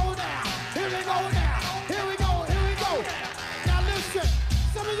 Here we go now. Here we go now. Here we go. Here we go. Now listen.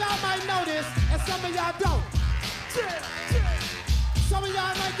 Some of y'all might know this, and some of y'all don't. Some of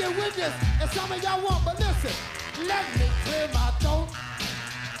y'all might get with this, and some of y'all won't. But listen, let me clear my throat.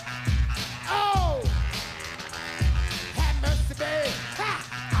 Oh, have mercy, babe. Ha!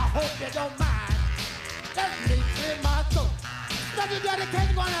 I hope you don't mind. Let me clear my throat. Special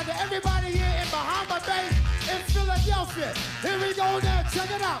dedication going out to everybody here in Bahama Bay, in Philadelphia. Here we go now.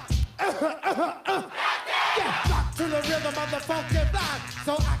 Check it out. Yeah, rock to the rhythm of the funky rhyme,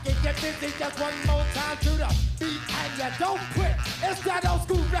 so I can get busy just one more time to the beat, and you don't quit. It's that old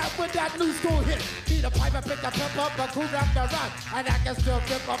school rap with that new school hit. Beat a pipe and pick a pimp up, a cool rap the rhyme, and I can still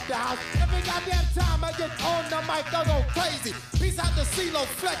rip up the house. Every goddamn time I get on the mic, I go crazy. Peace out to CeeLo,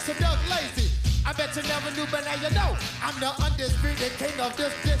 Flex, and Doug Lazy. I bet you never knew, but now you know. I'm the undisputed king of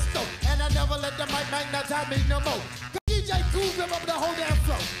this disco, and I never let the mic magnetize me no more. DJ Cool rip up the whole damn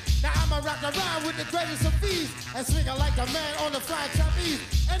flow. Now I'ma rock around with the greatest of these and swing it like a man on the flying trapeze.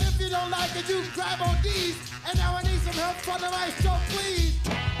 And if you don't like it, you grab on these. And now I need some help for the maestro, please.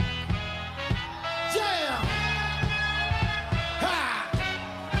 Jam! Ha!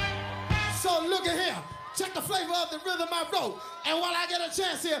 the rhythm I wrote. And while I get a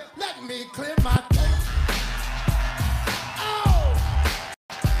chance here, let me clear my throat. Oh!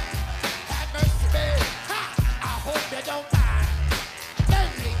 Have mercy, baby. Ha! I hope they don't die.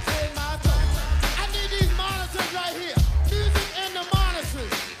 Let me clear my throat. I need these monitors right here. Music in the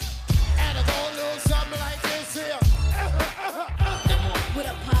monitors. And it go a little something like this here. What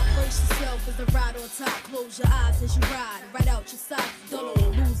up, pop? Brace yourself as I ride on top. Close your eyes as you ride. Right out your side. Don't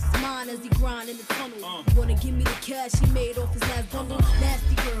lose his mind as he grind in the tunnel. Wanna give me the cash he made off his last bundle?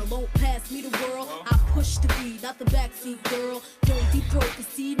 Nasty girl, won't pass me the world. I push the beat, not the backseat girl. Don't deep throat the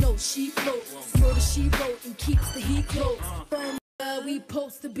sea, no, she floats. Murder she wrote and keeps the heat close. Firm, we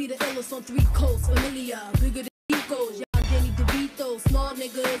post to be the illest on 3 coasts. Familiar, bigger than egos. Y'all Danny DeVito, small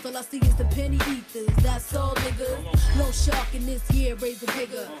niggas. All I see is the penny ethers. That's all niggas. No shark in this year, raise the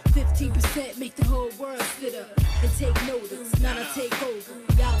bigger. 15% make the whole world sit up and take notice. Now I take over.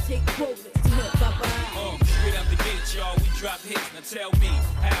 Y'all take quotas to hip hop. Straight out the gate, y'all, we drop hits. Now tell me,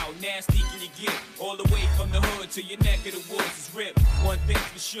 how nasty can you get? All the way from the hood to your neck of the woods is ripped. One thing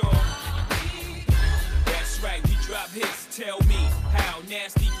for sure. That's right, we drop hits. Tell me, how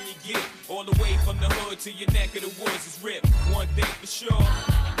nasty can you get? All the way from the hood to your neck of the woods is ripped. One thing for sure.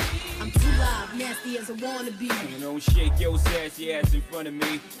 I'm too loud, nasty as I wanna be. You know, shake your sassy ass in front of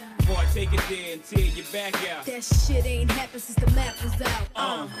me before I take it there and tear your back out. That shit ain't happened since the map was out.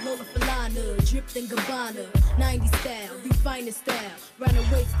 Lola Falana, dripped in Gabbana, 90s style, the finest style. Round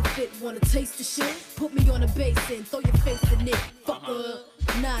the waist to fit, wanna taste the shit? Put me on a basin, throw your face in it, fuck her.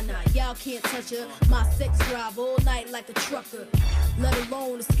 Nah, y'all can't touch her. My sex drive all night like a trucker. Let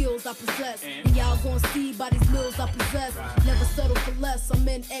alone the skills I possess. And y'all gon' see by these mills I possess. Never settle for less, I'm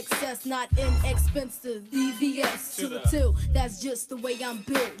in excess, not inexpensive. DVS to the till, that's just the way I'm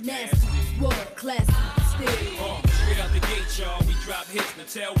built. Nasty, world classy, still. Straight out the gate, y'all, we drop hits. Now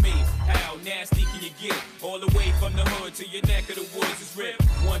tell me, how nasty can you get? All the way from the hood to your neck of the woods is ripped.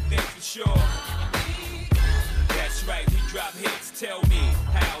 One thing for sure. That's right, we drop hits. Tell me,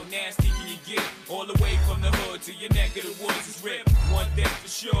 how nasty can you get? All the way from the hood to your neck of the woods is ripped. One thing for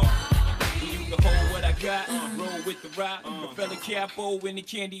sure. You can hold what I got, roll with the rock. A fella capo when the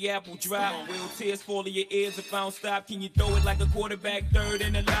candy apple drop. Real tears fall in your ears if I don't stop. Can you throw it like a quarterback, third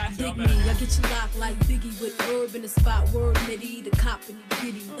in the lot? Dig me, I get you locked like Biggie with herb in the spot. Word nitty, the cop in the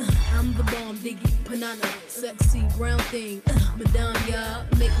giddy. I'm the bomb diggy, banana, sexy brown thing. Madame, y'all,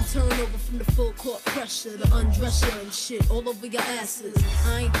 make them turn over from the full court pressure. The undresser and shit all over your asses.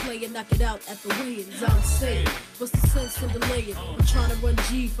 I ain't playing, knock it out at the weigh-ins. I'm saying, what's the sense in delaying? I'm trying to run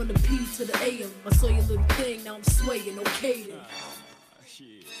G from the P to the AM. I saw your little thing, now I'm swaying, okay then.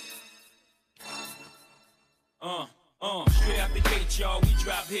 Straight out the gate, y'all, we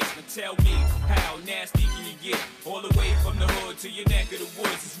drop hits. Now tell me, how nasty can you get? All the way from the hood to your neck of the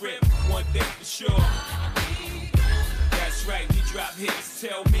woods is ripped. One thing for sure. That's right, we drop hits.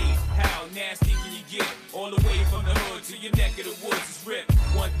 Tell me, how nasty can you get? All the way from the hood to your neck of the woods is ripped.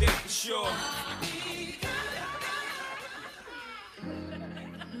 One thing for sure.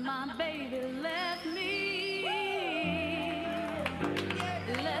 My baby left me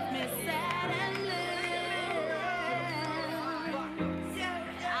sad and blue.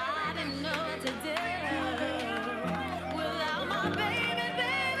 I didn't know what to do without my baby,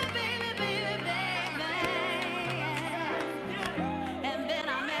 baby, baby, baby, baby. And then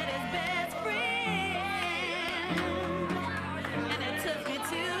I met his best friend, and it took me to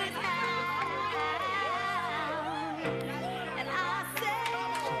his house, and I said,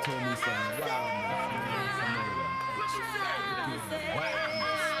 Tell me something wild,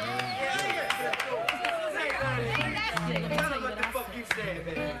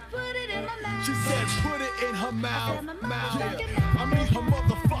 She said, put it in her mouth, mouth. I mean her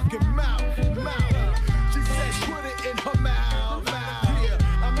motherfucking mouth, mouth. She said, put it in her mouth, mouth. Yeah,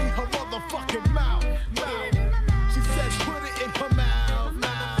 I mean her motherfucking mouth, mouth. She said, put it in her mouth,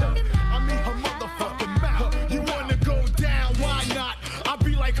 mouth. I mean her motherfucking mouth. You wanna go down? Why not? I'll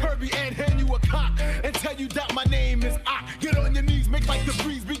be like Herbie and hand you a cock and tell you that my name is I. Get on your knees, make like the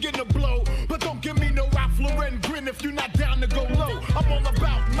breeze begin to blow, but don't give me no Ralph Lauren grin if you're not down to go low. I'm all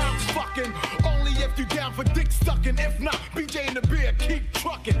about mouth fucking, only if you down for dick sucking. If not, BJ and the beer keep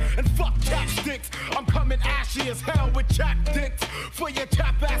trucking and fuck chapsticks. I'm coming ashy as hell with chapsticks for your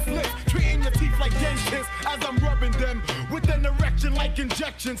chap ass lips, treating your teeth like dentists as I'm rubbing them with an erection like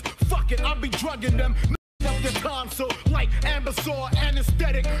injections. Fuck it, I'll be drugging them. Up your tonsil like Ambisor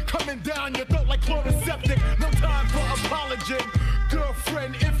anesthetic, coming down your throat like chloroseptic. No time for apology,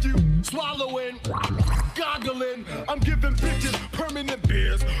 girlfriend. If you swallowing, goggling, I'm giving bitches permanent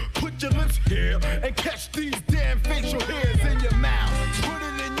beers. Put your lips here and catch these damn facial hairs in your mouth. Put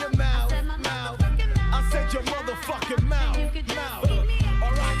it in your mouth, mouth. I said your motherfucker.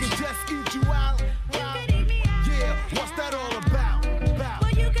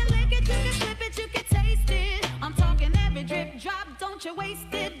 you're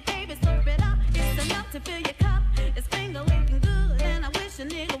wasted, baby, slurp it up. It's enough to fill your cup. It's finger licking good, and I wish a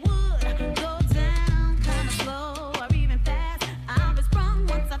nigga would go down kinda slow or even fast. I'll be sprung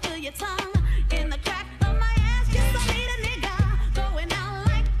once I feel your tongue in the crack of my ass. Yes, I need a nigga going out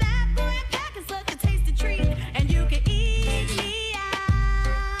like that. Boy, your back is such a tasty treat, and you can eat me out,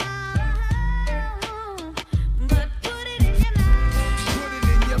 but put it in your mouth. Put it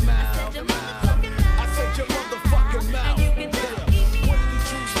in your mouth. I said your motherfucking mouth. When you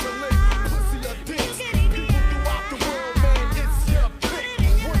choose to lick, pussy or dicks, people throughout the world, man, it's your pick.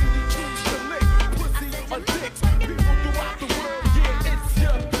 When you choose to lick, pussy or dicks, people throughout the world, yeah, it's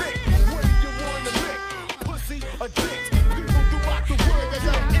your pick. When you wanna lick, pussy or dicks, people throughout the world,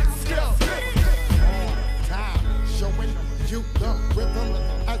 yeah, it's your pick. Time showing you the rhythm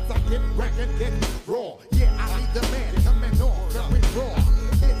as I get ready, get raw. Yeah, I need the man coming on very raw.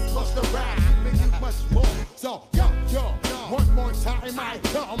 It's must the ride, giving you much more. So, yo, one more time I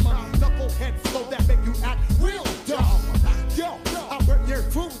come. Knuckleheads so that make you act real dumb. Yo, I burn your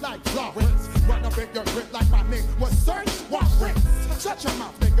food like Florence. Run up in your grip like my name was Search Warrants. Shut your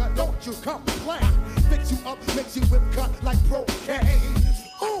mouth, nigga, don't you complain. Fix you up, makes you whip cut like cocaine.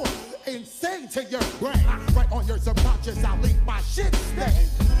 Ooh, insane to your brain. Right on your subconscious, I'll leave my shit stain.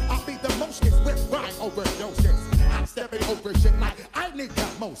 I'll be the motions with rhyme overdoses. I'm stepping over shit like I need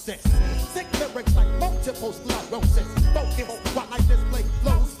osmosis. Sick lyrics like multiple sclerosis. Focus while I display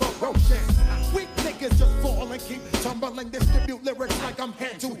flows ferocious. Weak niggas just fall and keep tumbling. Distribute lyrics like I'm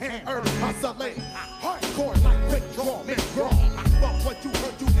hand-to-hand herb hustling. Hardcore like quick draw, mid-draw. But what you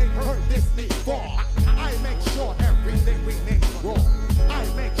heard, you ain't heard this before. I make sure everything we make raw. I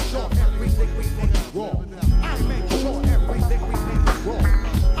make sure everything we make raw. I make sure everything we make raw.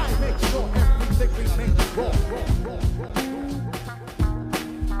 I make sure everything we make raw.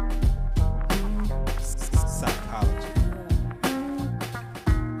 Psychology.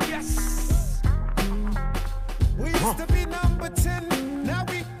 Yes. We used to be number 10. Now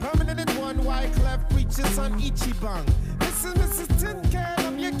we permanent at one. Wyclef preachers on Ichiban. This is Mrs. Tin Can.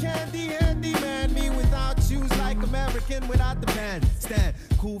 I'm your candy handy man. Me without shoes like American without the band. Stand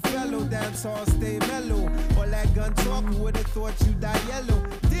cool fellow, dance all stay mellow. All that gun talk would've thought you die yellow.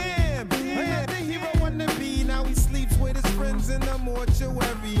 Damn, another hero wanna be. Now he sleeps with his friends in the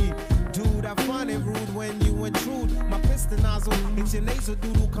mortuary. Dude, I find it rude when you intrude. My piston nozzle into your nasal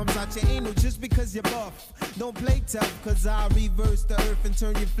doodle comes out your anal just because you're buff. Don't play tough, cause I'll reverse the earth and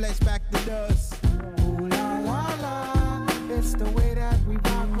turn your flesh back to dust. Ooh la la la, it's the way that we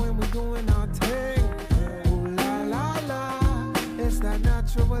rock when we're doing our thing. Ooh la la la, it's that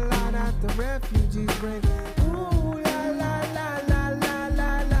natural light that the refugees bring. Ooh la la la la la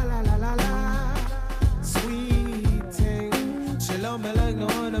la la la la la la. Sweet thing, chill on me like no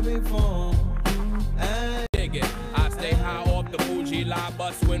other before. Dig it. I stay high off the Fuji line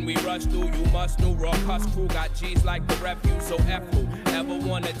bus when we rush through. You must know raw cuss crew got G's like the refuse, so F who ever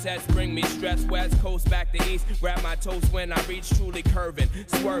wanna test, bring me stress. West Coast back to East, grab my toast when I reach, truly curving,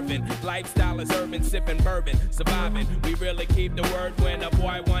 swerving. Lifestyle is urban, sipping bourbon, surviving. We really keep the word when a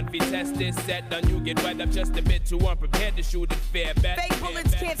boy want to test this set. Done you get wet up just a bit too unprepared to shoot it fair bet. Fake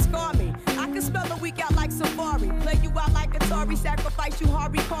bullets can't scar me. I can spell the week out like Safari. Play you out like Atari, sacrifice you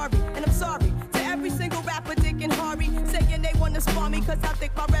Harvey Carvey. And I'm sorry to every single rapper, Dick and Harvey, saying they wanna spar me cause I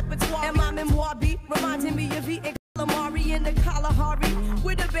think my repertoire and my memoir beat reminding me of eating calamari in the Kalahari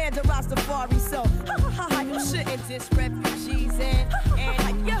with a band of Rastafari. So, ha ha ha ha, you shouldn't diss refugees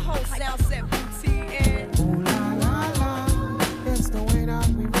and your whole sound set booty and. Ooh la la la, it's the way that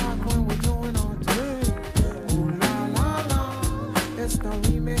we rock when we're doing our thing. Ooh la la la, it's the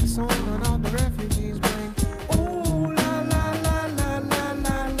remix on and all the refugees bring. Ooh la la la la la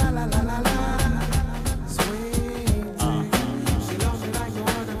la la la la la la. Sweet thing, she loves me like no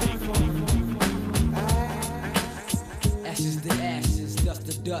other before. Ashes to ashes, dust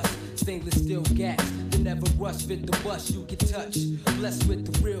to dust, stainless steel gas. You never rush, fit the bus, you can touch. Blessed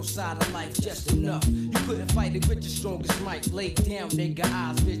with the real side of life, just enough. You couldn't fight it with your strongest might. Lay down, nigga,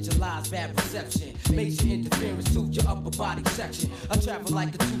 eyes visualize bad reception. Major interference to your upper body section. I travel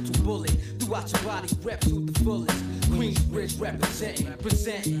like a tutu bullet throughout your body, rep to the fullest. Queensbridge representing,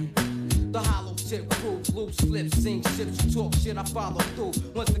 presenting. The hollow tip crew, loose lips, sing ships, you talk shit, I follow through.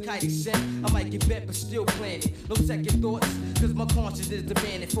 Once the kite is sent, I might get bent but still planning. No second thoughts, cause my conscience is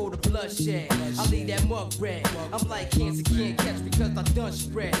demanding for the bloodshed. I leave that mug red. I'm like cancer, can't catch because I done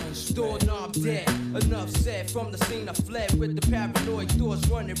spread. Doorknob dead, enough said. From the scene I fled with the paranoid thoughts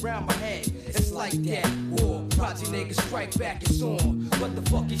running around my head. It's like that, war, project niggas strike back, it's on. What the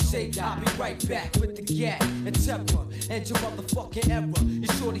fuck you say, I'll be right back with the gat and temper. and your motherfucking error.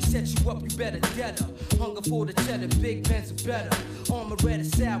 If shorty set you up, you better get her. Hunger for the cheddar, big pants are better. Armor red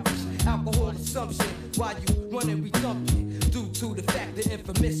and savage, alcohol assumption. While you running, we dumping. Due to the fact that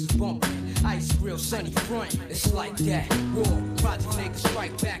infamous is bumping. Ice grill, sunny front, it's like that. War, project niggas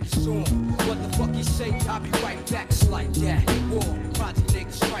strike back, it's on. What the fuck you say? I'll be right back, it's like that. War, project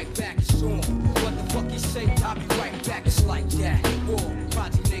niggas strike back, it's on. What the fuck you say? I'll be right back, it's like that. War,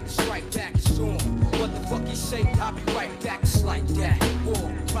 project niggas strike back, it's on. What the fuck you say? I'll be right back, it's like that.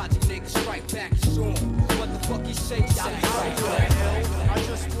 War, project niggas strike back, it's on. What the fuck you say? I'll be right back. I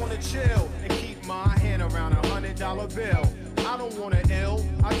just wanna chill and keep my hand around $100 bill. I don't wanna ill,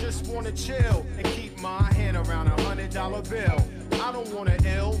 I just wanna chill and keep my hand around $100 bill. I don't wanna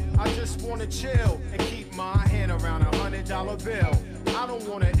ill, I just wanna chill and keep my hand around $100 bill. I don't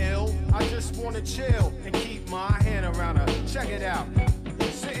wanna ill, I just wanna chill and keep my hand around a. Check it out.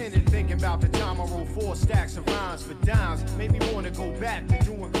 Sitting and thinking about the time I rolled 4 stacks of rhymes for dimes. Made me wanna go back to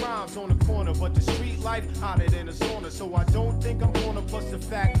doing crimes on the corner. But the street life hotter than a sauna. So I don't think I'm gonna. Plus the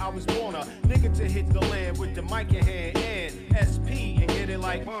fact I was born a nigga to hit the land with the mic in hand and SP and get it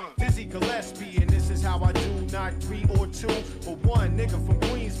like Dizzy Gillespie. And this is how I do, not 3 or 2, but 1 nigga from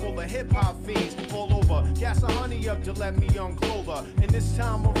Queens full of hip hop fiends all over. Gas a honey up to let me young Clover. And this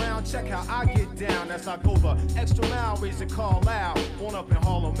time around, check how I get down as I go the extra mile, raise the call out. Born up in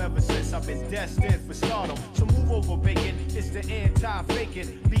Harlem ever since I've been destined for stardom. So move over, bacon. It's the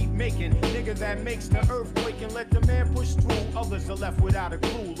anti-faking, beat making nigga that makes the earthquake and let the man push through. Others are left without a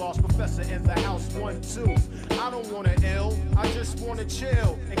clue. Lost professor in the house 1, 2. I don't wanna ill, I just wanna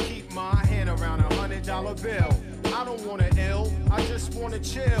chill and keep my hand around $100 bill. I don't wanna ill, I just wanna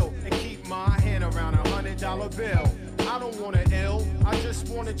chill and keep my hand around $100 bill. I don't wanna ill, I just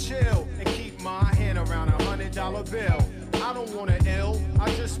wanna chill and keep my hand around $100 bill. I don't wanna ill, I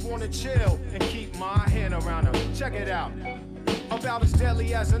just wanna chill and keep my hand around her. Check it out. About as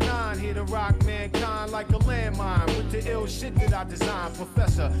deadly as a 9, here to rock mankind like a landmine with the ill shit that I designed.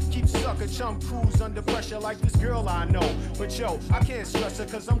 Professor, keep sucker chum crews under pressure like this girl I know. But yo, I can't stress her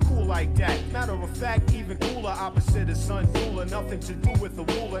cause I'm cool like that. Matter of fact, even cooler, opposite of Sun Cooler. Nothing to do with the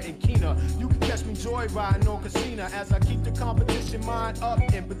ruler and Keener. You can catch me joyriding on Casino as I keep the competition mind up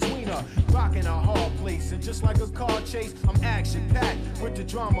in between her. Rocking a hard place, and just like a car chase, I'm action packed with the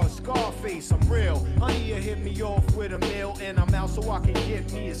drama. Scarface, I'm real. Honey, you hit me off with a meal, and I'm out so I can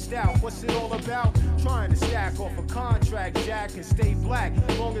get me a stout. What's it all about? Trying to stack off a contract, jack, and stay black.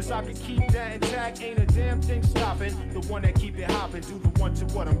 Long as I can keep that intact, ain't a damn thing stopping. The one that keep it hopping, do the one to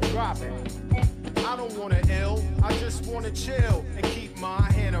what I'm dropping. I don't wanna ill, I just wanna chill and keep my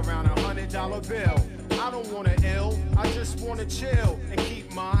hand around $100 bill. I don't wanna ill, I just wanna chill and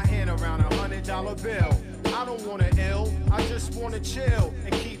keep my hand around $100 bill. I don't wanna ill, I just wanna chill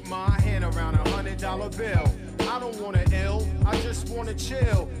and keep my hand around $100 bill. I don't wanna ill, I just wanna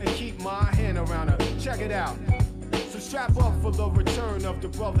chill and keep my hand around her. Check it out. So strap up for the return of the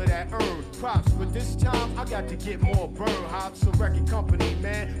brother that earned props. But this time I got to get more burn hops. So record company,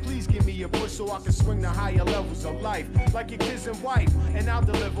 man, please give me a push so I can swing the higher levels of life. Like your kids and wife, and I'll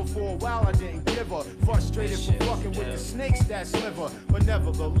deliver. For a while I didn't give her. Frustrated for fucking with the snakes that sliver. But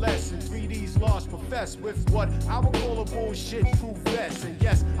nevertheless, in 3D's lost profess with what I would call a bullshit true vest. And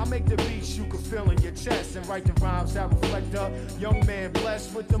yes, I make the beats you can feel in your chest and write the rhymes that reflect a young man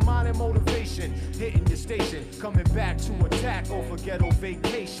blessed with the mind and motivation. Hitting your station, coming back to attack over ghetto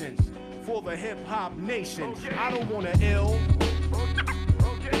vacations for the hip hop nation. Okay. I don't wanna ill.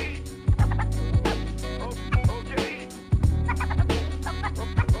 Okay.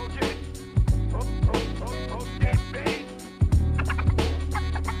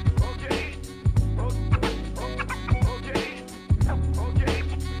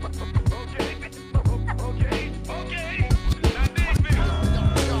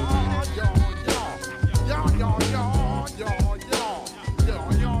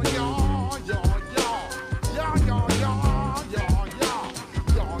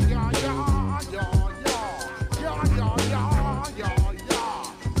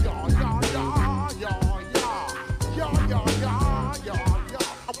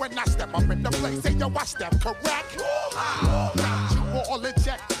 When I step up in the place, say yo, I step correct. Got you all in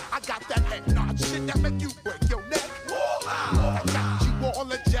check. I got that head nod shit that make you break your neck. I got you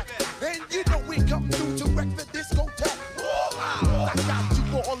all in check, and you know we come through to wreck the discotheque. I got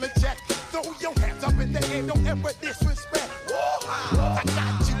you all in check. Throw your hands up in the air, don't ever disrespect. I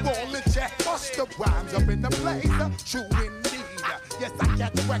got you all in check. Bust the rhymes up in the place, true indeed. Yes, I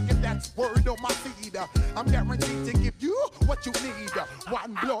get wreck record, that's word on my feed. I'm guaranteed to give you what you need.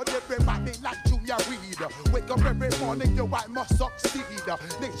 One blood, everybody like Junior Reed. Wake up every morning, yo, I must succeed.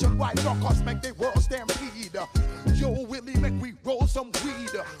 Nationwide rockers make the world stampede. Yo, Willie, make we roll some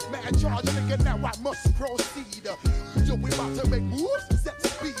weed. Man, charge nigga, now I must proceed. Yo, we about to make moves, set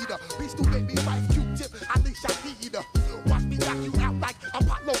speed. Beast to baby, fight Q-tip, Alicia Heed. Watch me knock you out like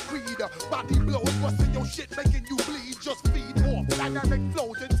Apollo Creed. Body blows, busting your shit, making you bleed. Just feed more dynamic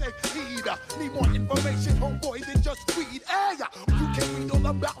flows and take heed. Need more information, homeboy, than just weed. Hey, you can read all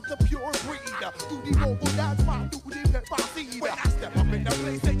about the pure breed. Do the mobile dance, my do the pepper seed. When I step up in the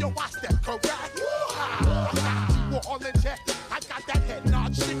place, then yo, I step correct. You all in check. I got that head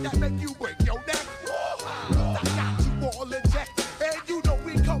nod shit that make you break your neck. I got you all in check. And you know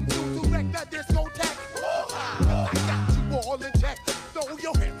we come through to wreck the discotheque. I got you all in check. Throw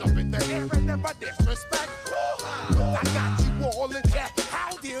your hands up in the air and never disrespect. I got you all in check.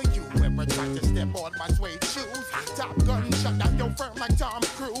 How dare you ever try to step on my suede shoes? Top Gun shut down your firm like Tom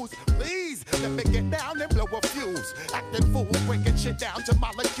Cruise. Please let me get down and blow a fuse. Acting fool, breaking shit down to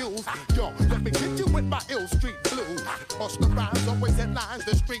molecules. Yo, let me hit you with my ill street blues. Oscar rhymes always headlines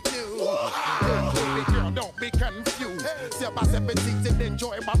the street news. Baby girl, don't be confused. Step by 17 and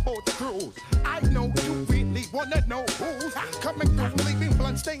enjoy my boat cruise. I know you really wanna know who's coming through, leaving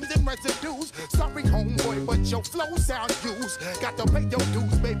blood stains and residues. Sorry, homeboy, but your flow sound used. Got to pay your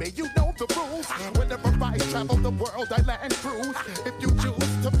dues, baby. You know the rules. Whenever I travel the world, I land cruise. If you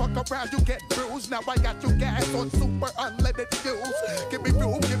choose to fuck around, you get bruised. Now I got you gas on super unleaded fuels. Give me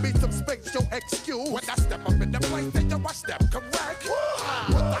room, give me some space, your excuse. When I step up in the place, then you I step correct.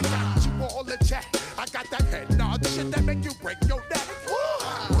 But I got you all in check. I got that head nod shit that make you break your neck.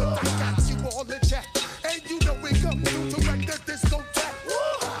 But I got you all in check. And you know we come through to wreck the discotheque.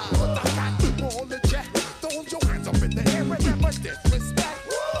 But I got you all in check. Throw your hands up in the air and never disrespect.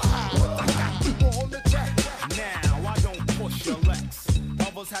 But I got you all in check. Now I don't push your legs.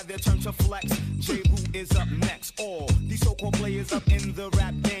 Others have their turn to flex. J-Root is up next. All these so-called players up in the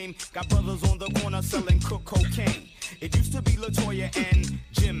rap game got brothers on the corner selling cocaine. It used to be LaToya and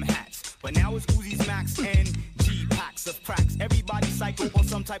Jim hats, but now it's Uzi's Max and G-packs of cracks. Everybody psycho or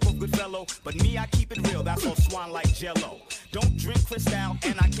some type of good fellow, but me, I keep it real, that's all swan like Jello. Don't drink Cristal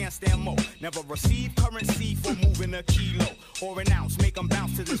and I can't stand mo. Never receive currency for moving a kilo or an ounce. Make them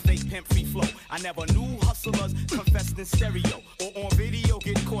bounce to this fake pimp free flow. I never knew hustlers confessed in stereo or on video.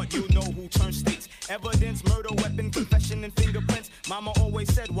 Get caught, you know who turns states. Evidence, murder, weapon, confession, and fingerprints. Mama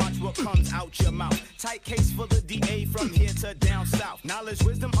always said, watch what comes out your mouth. Tight case for the DA from here to down south. Knowledge,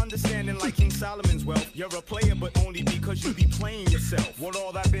 wisdom, understanding like King Solomon's wealth. You're a player, but only because you be playing yourself. With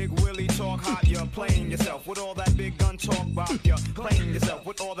all that big Willie talk hot, you're playing yourself. With all that big gun talk bop, you're playing yourself.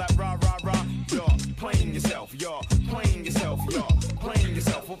 With all that rah rah rah, you're playing yourself. You're playing yourself. You're playing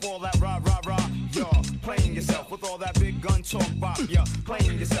yourself. With all that rah rah rah, you're playing yourself. With all that big gun talk bop, you're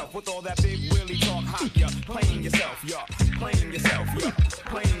playing yourself. With all that big Willie talk hot, you're playing yourself. You're playing yourself. You're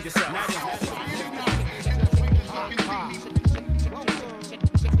playing yourself.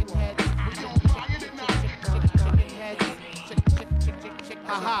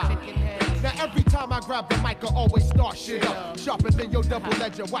 Now every time I grab the mic, I always start shit up. Sharper than your double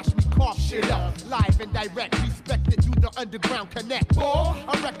ledger, watch me carve shit up. Live and direct, respected you the underground connect. Boy,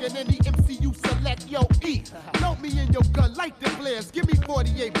 I reckon any MC you select, yo, eat. Load me in your gun, light the flares. Give me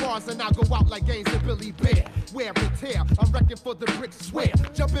 48 bars and I'll go out like Gaines and Billy Bear. Wear and tear, I'm wrecking for the bricks, swear.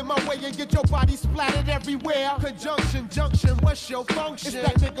 Jump in my way and get your body splattered everywhere. Conjunction, junction, what's your function? It's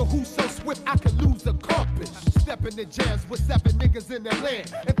that nigga who's so swift I could lose a compass. Step in the jams with 7 niggas in the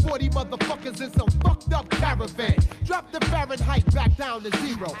land and 40 motherfuckers in some fucked up caravan. Drop the Fahrenheit back down to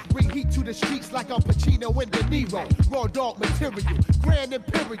 0. Bring heat to the streets like I'm Pacino and De Niro. Raw dog material, Grand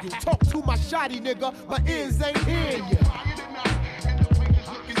Imperial. Talk to my shoddy nigga, my ears ain't hearing ya.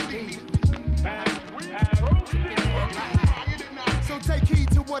 So take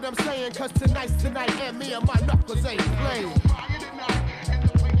heed to what I'm saying, cause tonight's tonight and me and my knuckles ain't playing.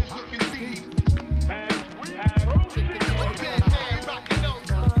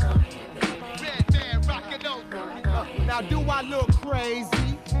 Now do I look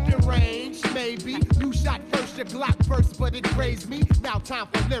crazy, deranged, maybe? You shot first, your Glock first, but it grazed me. Now time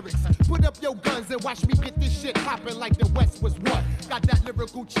for lyrics. Put up your guns and watch me get this shit poppin' like the West was what? Got that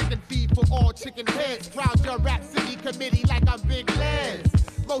lyrical chicken feed for all chicken heads. Proud your rap city committee like I'm Big Les.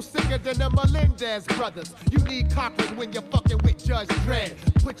 More sicker than the Melendez brothers. You need Cochran when you're fucking with Judge Dredd.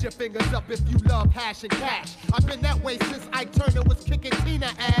 Put your fingers up if you love hash and cash. I've been that way since Ike Turner was kicking Tina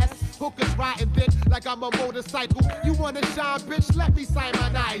ass. Hookers riding dick like I'm a motorcycle. You wanna shine, bitch? Let me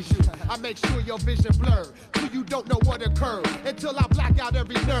Simonize you. I make sure your vision blurred, so you don't know what occurred. Until I black out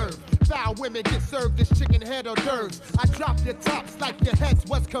every nerve. Foul women get served this chicken head hors d'oeuvres. I drop your tops like your heads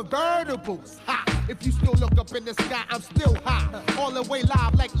was convertibles. Ha! If you still look up in the sky, I'm still high. All the way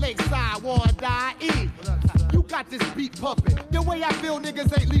live like Lakeside, wanna die. You got this beat pumping. The way I feel,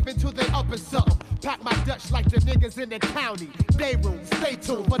 niggas ain't leaving till they up and something. Pack my Dutch like the niggas in the county. Day room, stay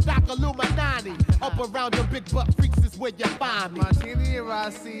tuned for Doc Illuminati. Up around the big butt freaks is where you find me. Martini and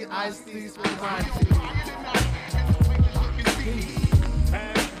Rossi, Ice Teas with Martini.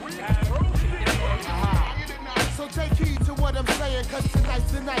 So take heed to what I'm saying, cause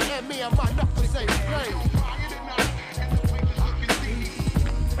tonight's the night and me and my knuckles ain't playing.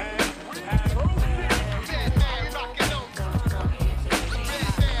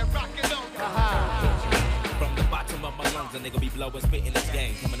 A nigga be blowing, spitting this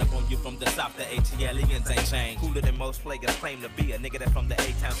game. Coming up on you from the south, the ATLians ain't changed. Cooler than most players claim to be. A nigga that from the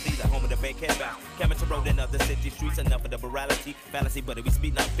A-Town C, the home of the Bankhead bound. Coming to road in other city streets, enough of the morality, fallacy, but we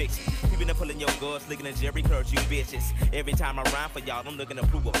speak not fiction. People that pulling your guards, looking at Jerry Curse, you bitches. Every time I rhyme for y'all, I'm looking to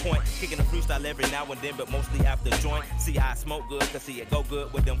prove a point. Kicking a freestyle every now and then, but mostly after joint. See, I smoke good, cause see it go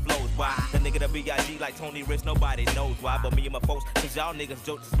good with them flows. Why? The nigga that B.I.G. like Tony Rich, nobody knows why. But me and my folks, cause y'all niggas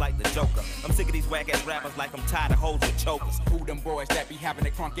joke just like the Joker. I'm sick of these whack-ass rappers like I'm tired of hoes with chokers. Who them boys that be having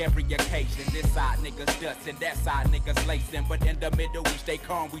it crunk every occasion? This side niggas dust and that side niggas lacing. But in the middle we stay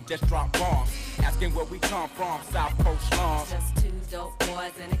calm, we just drop bombs. Asking where we come from, South Coast slums. Just two dope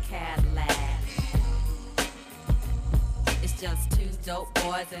boys in a Cadillac. It's just two dope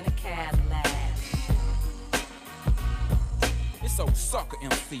boys in a Cadillac. This old sucker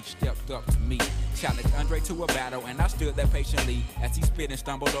MC stepped up to me, challenged Andre to a battle, and I stood there patiently as he spit and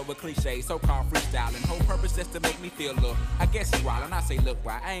stumbled over cliches, so-called freestyling. Whole purpose is to make me feel look. I guess he's wild, and I say, look,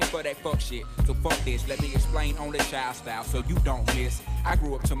 why I ain't for that fuck shit. So fuck this, let me explain only child style so you don't miss. I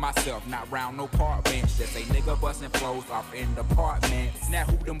grew up to myself, not round no park bench. Just a nigga busting flows off in the apartments. Now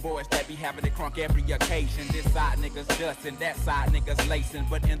who them boys that be having it crunk every occasion? This side niggas dust and that side niggas lacing.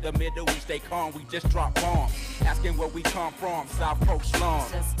 But in the middle we stay calm, we just drop bombs. Asking where we come from, South Coast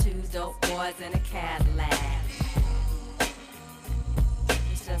slums. Just two dope boys in a Cadillac.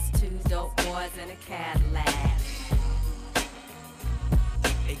 It's just two dope boys in a Cadillac.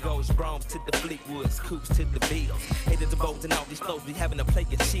 It goes Broms to the Fleetwoods, Coops to the Beatles. Haters the boats and all these flows, we having to play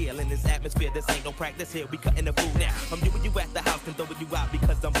a chill in this atmosphere. This ain't no practice here, we cutting the food now. I'm you and you at the house and throwing you out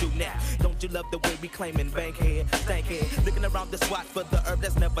because I'm through now. Don't you love the way we claiming Bankhead, Stankhead? Looking around the swatch for the herb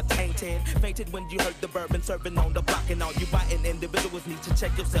that's never tainted. Fainted when you heard the bourbon serving on the block, and all you biting individuals need to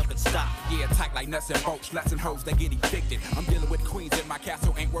check yourself and stop. Yeah, tight like nuts and bolts, sluts and hoes that get evicted. I'm dealing with queens in my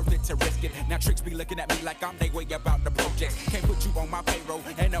castle, ain't worth it to risk it. Now tricks be looking at me like I'm they way about the projects. Can't put you on my payroll,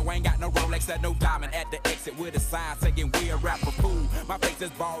 and no, I ain't got no Rolex or no diamond at the exit with a sign saying we're a rapper fool. My face is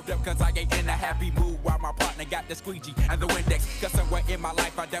balled up cause I ain't in a happy mood, while my partner got the squeegee and the Windex. Cause somewhere in my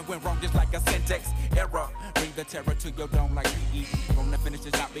life I done went wrong just like a syntax error. Bring the terror to your dome like PE. Gonna finish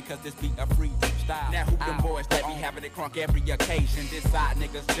this out because this beat a free style. Now who them boys that be having it crunk every occasion? This side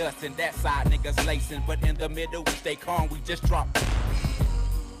niggas dust and that side niggas lacing. But in the middle we stay calm, we just drop.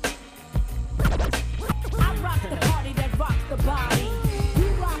 I rock the party that rocks the body. You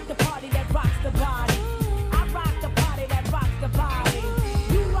rock the party that rocks the body. I rock the party that rocks the body.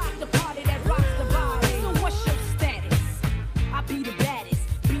 You rock the party that rocks the body. So what's your status? I be the baddest.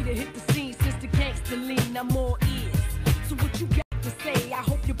 Be the hit the scene since the gangster lean. I'm all ears. So what you got to say? I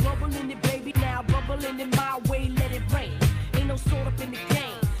hope you're bubbling it, baby. Now bubbling in my way, let it rain. Ain't no sort up in the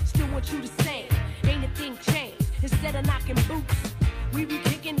game. Still want you the same. Ain't a thing changed. Instead of knocking boots, we be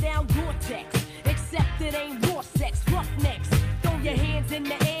kicking down Gore-Tex. Except it ain't war sex, roughnecks. Throw your hands in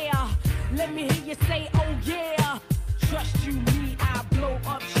the air. Let me hear you say, oh yeah. Trust you, me, I blow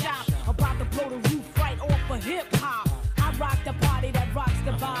up shop. About to blow the roof right off of hip-hop. I rock the party that rocks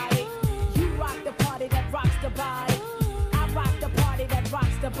the body. You rock the party that rocks the body. I rock the party that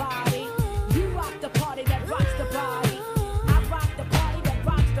rocks the body. You rock the party that rocks the body. I rock the party that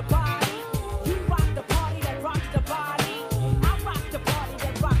rocks the body. You rock the party that rocks the body. I rock the party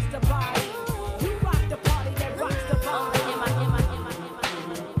that rocks the body. You rock the party that rocks the body.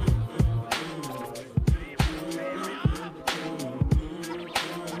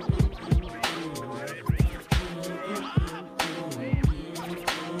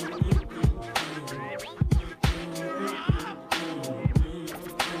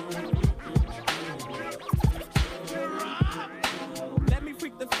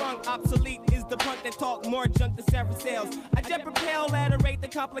 more junk than several cells. I jet propel at a rate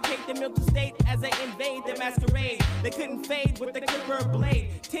that complicate the mental state as they invade the masquerade. They couldn't fade with the clipper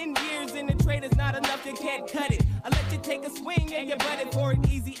blade. 10 years in the trade is not enough, you can't cut it. I let you take a swing and you butted for an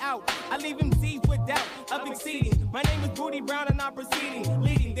easy out. I leave them Z's with doubt of exceeding. My name is Booty Brown and I'm proceeding,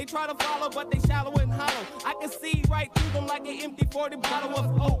 leading. They try to follow, but they shallow and hollow. I can see right through them like an empty 40 bottle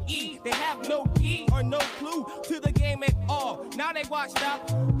of OE. They have no key or no clue to the game at all. Now they washed up,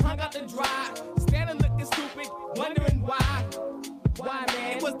 hung out to dry, standing looking stupid, wondering why. Why,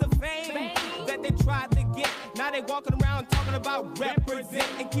 man? It was the fame that they tried to get. Now they walking around talking about represent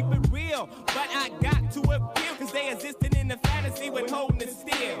and keep it real. But I got to appeal, cause they existed in the fantasy with holding it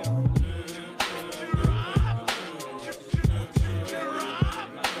still.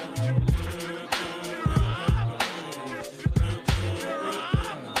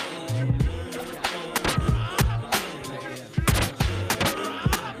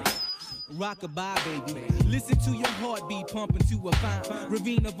 Rockabye, baby. Listen to your heartbeat pumping to a fine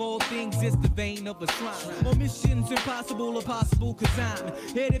ravine of all things. It's the vein of a shrine. On missions impossible or possible, cause I'm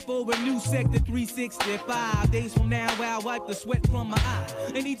headed for a new sector 365. Days from now, I'll wipe the sweat from my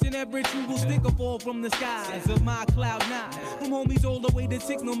eye. And each and every tree will stick or fall from the skies of my cloud nine. From homies all the way to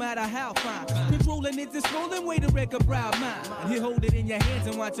six, no matter how fine. Controlling it's a swollen way to wreck a proud mind. You hold it in your hands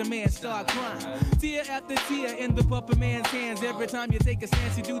and watch a man start crying. Tear after tear in the puppet man's hands. Every time you take a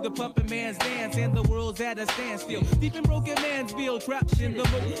stance, you do the puppet man's dance, and the world's at a standstill. Deep in broken man's bill, trapped in the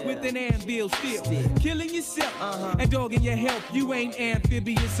moat with an anvil still. Killing yourself and dogging your health. You ain't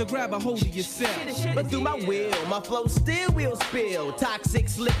amphibious, so grab a hold of yourself. But through my will, my flow still will spill. Toxic,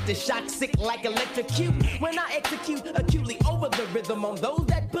 slick to shock, sick like electrocute. When I execute acutely over the rhythm on those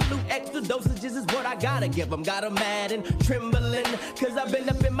that pollute, extra dosages is what I gotta give them. Got 'em mad and trembling, cause I've been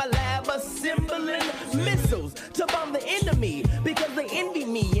up in my lab assembling missiles to bomb the enemy, because they envy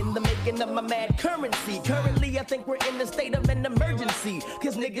me in the making of my mad currency. Currently, I think we're in the state of an emergency,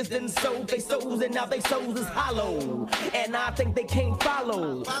 cause niggas done sold they souls and now they souls is hollow. And I think they can't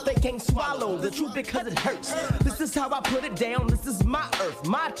follow, they can't swallow the truth because it hurts. This is how I put it down, this is my earth,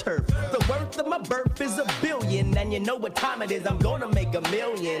 my turf. The worth of my birth is $1 billion, and you know what time it is, I'm gonna make $1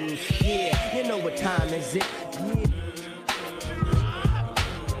 million. Yeah, you know what time is it? Yeah.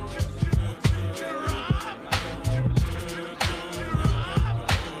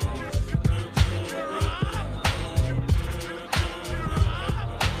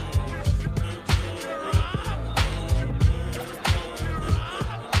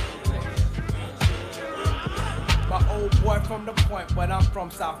 Boy from the point, but I'm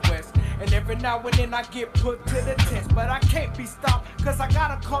from Southwest. And every now and then I get put to the test, but I can't be stopped, cause I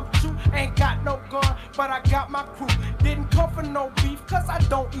gotta come true. Ain't got no gun, but I got my crew. Didn't come for no beef, cause I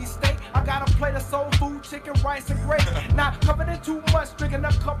don't eat steak. I got a plate of soul food, chicken, rice, and gravy. Not covered in too much, drinking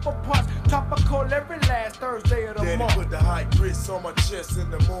a cup of punch. Topical every last Thursday of the Daddy month. put the hot grits on my chest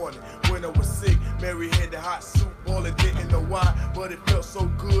in the morning. When I was sick, Mary had the hot soup boiling, didn't know why, but it felt so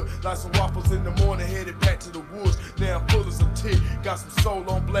good. Like some waffles in the morning, headed back to the woods. Now I'm full as a tick, got some soul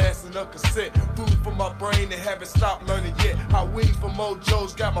on blast and a cassette. Food for my brain that haven't stopped learning yet. Hot wings for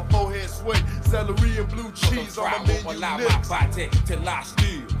Mojo's, got my forehead sweat. Celery and blue cheese on my menu next. My body till I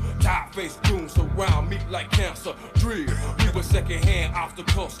steal. Tie-faced goons surround me like cancer drill. We were second-hand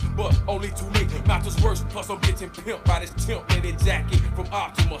obstacles, but only too late. Matters worse, plus I'm getting pimped by this temp-knitted jacket from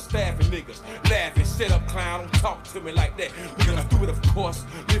Optima. Staffing niggas, laughing, shut up clown, don't talk to me like that. We gonna do it of course,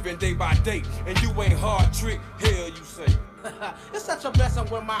 living day by day. And you ain't hard trick, hell you say. It's such a blessing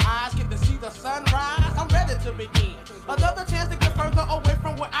when my eyes get to see the sunrise. I'm ready to begin. Another chance to get further away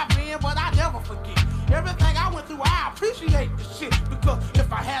from where I've been, but I never forget. Everything I went through, I appreciate the shit. Because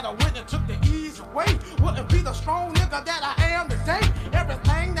if I had a win and took the easy way, wouldn't be the strong nigga that I am today.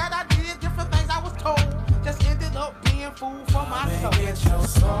 Everything that I did, different things I was told, just ended up being food for my soul. Get your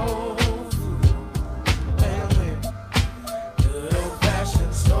soul food, baby. Good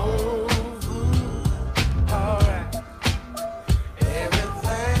old-fashioned soul food. Alright.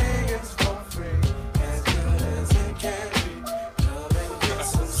 Everything is for free, as good as it can be. Come and get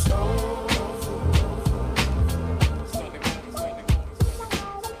some soul food.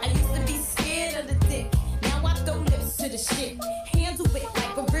 I used to be scared of the dick. Now I throw lips to the shit. Handle it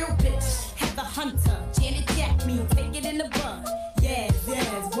like a real bitch. Have the hunter, Janet Jack me, take it in the bun. Yes,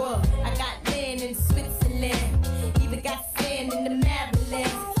 yes, what? I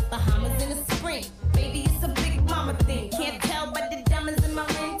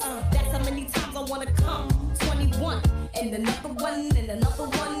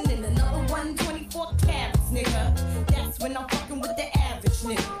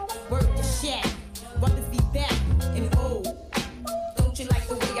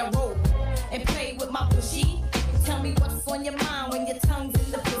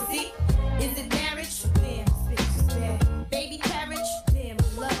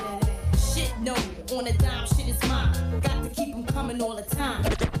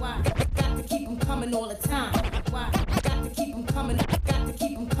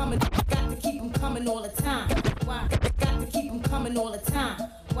coming, got to keep them coming all the time. Why? Got to keep them coming all the time.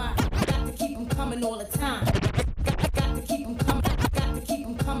 Why? Got to keep them coming all the time. Got to keep them coming, got to keep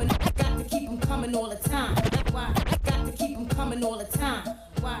them coming, got to keep them coming all the time. Why? Got to keep them coming all the time.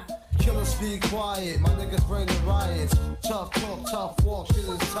 Why? Killers be quiet, my niggas bring the riots. Tough talk, tough walk, shit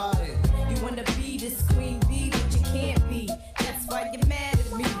is tired. You wanna be this queen bee, but you can't be. That's why you're mad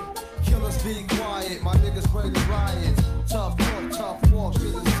at me. Killers be quiet, my niggas bring the riots. Tough talk, tough walk, shit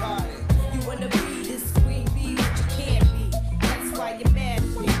is tired. You wanna be this queen bee, but you can't be. That's why you're mad at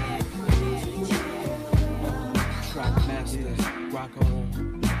me. Track masters, rock on.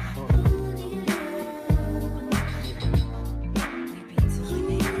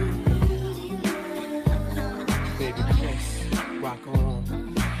 Baby Chris, rock on.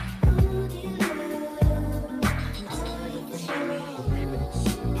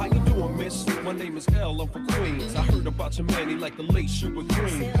 How you doing, miss? My name is L, I'm from Queens. I heard about your man, he like the late Sugar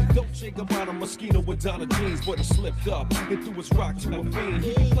Green. Dolce Gabbana Moschino with Donna jeans, but he slipped up and threw his rock to a fiend.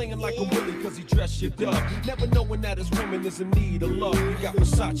 He be playing like a willy cause he dressed shit up, never knowing that his woman is in need of love. You got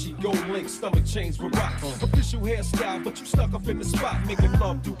Versace, gold link, stomach chains with rocks. Official hairstyle, but you stuck up in the spot. Making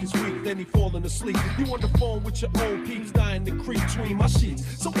love, Duke is weak, then he falling asleep. You on the phone with your old peeps, dying to creep between my sheets.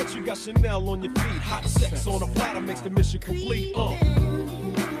 So what you got Chanel on your feet? Hot sex on a platter makes the mission complete. I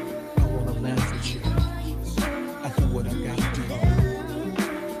wanna laugh with you. I do what I gotta do.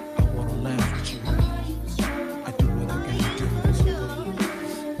 I wanna laugh with you. I do what I gotta do.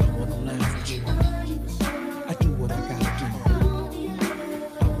 I wanna laugh with you. I do what I gotta do.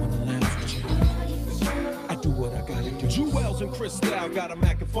 I wanna laugh with you. I do what I gotta do. Jewels and Cristal got him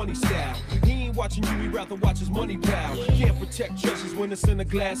acting funny style. He ain't watching you, he rather watch his money pal. Can't protect treasures when it's in a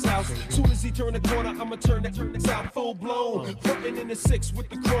glass house. Soon as he turn the corner, I'ma turn that out full blown. Frontin' in the 6 with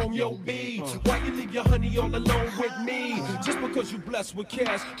the chrome, yo B. Why you leave your honey all alone with me? Just because you blessed with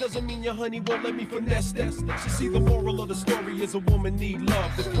cash doesn't mean your honey won't let me finesse that. She see the moral of the story is a woman need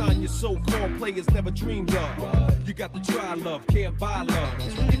love. The kind your so-called players never dreamed of. You got to try love, can't buy love.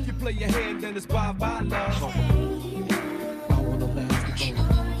 If you play your hand, then it's bye-bye love. I wanna laugh with you.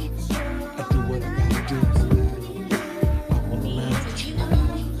 I do what I gotta do. I wanna laugh with you.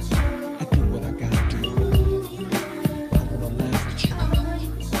 I do what I gotta do. I wanna laugh with you.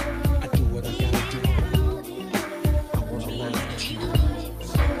 I do what I gotta do. I wanna laugh with you.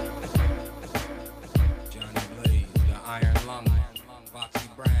 Johnny Blaze, the Iron Lung, Foxy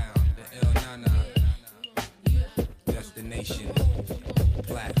Brown, the Il Nana, Destination,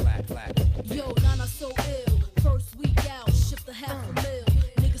 black. Yo, Nana so ill. First week out, shipped a half a mil.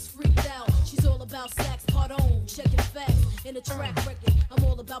 Niggas freaked out. She's all about sex, pardon, checking facts. In a track record, I'm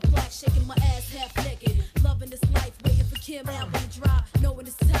all about black, shaking my ass half naked. Loving this life, waiting for Kim out when it drop, knowing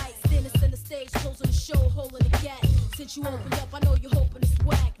it's tight. Standing center stage, closing the show, holding the gap. Since you opened up, I know you're hoping it's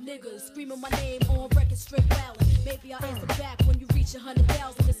whack. Niggas screaming my name on record, straight ballad. Maybe I'll answer back when you reach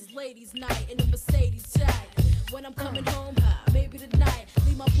 100,000. This is ladies' night in the Mercedes tag. When I'm coming home, maybe tonight.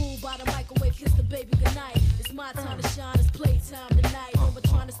 Leave my pool by the microwave, kiss the baby goodnight. It's my time to shine, it's playtime tonight. Over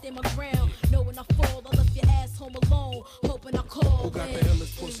trying to stand my ground, knowing I fall. I left your ass home alone, hoping I call. Who got the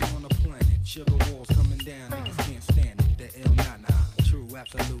illest pussy on the planet? Sugar walls coming down, niggas can't stand it. The Il Nana, true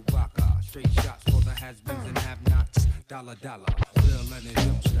absolute vodka. Straight shots for the has-beens and have-nots. Dollar, real and it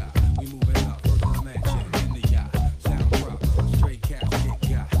don't stop. We moving up, first dimension in the yacht. Sound rock, straight cash, get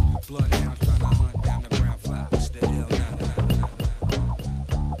got. Bloodhounds trying to hunt down the brown flowers. The Il Nana.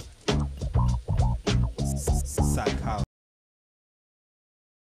 Psychology.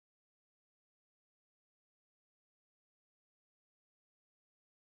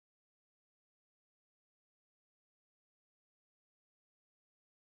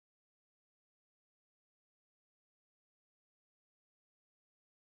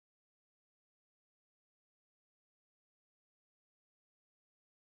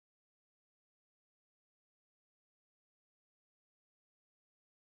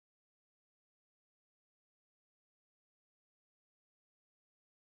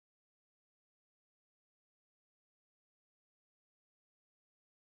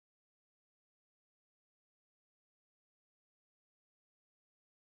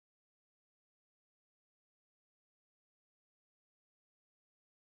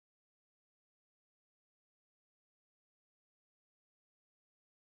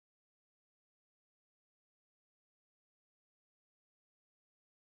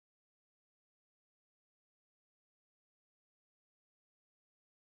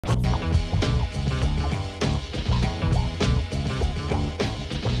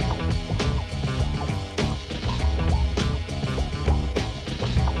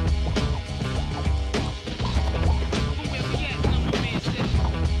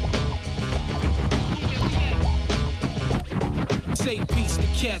 Say peace to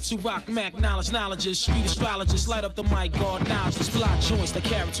cats who rock Mac knowledges, street astrologists, light up the mic, guard knowledges, fly joints that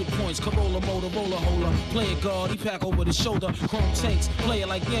carry 2 points, Corolla, Motorola, holder, play it guard, he pack over the shoulder, chrome tanks, play it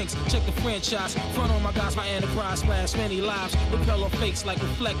like Yanks, check the franchise, front on my guys, my enterprise, smash many lives, repel off fakes like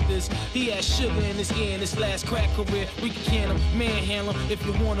reflectors, he has sugar in his ear in his last crack career, we can can him, manhandle him, if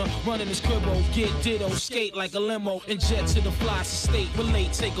you wanna, run in his cribbo, get ditto, skate like a limo, and jet to the fly state,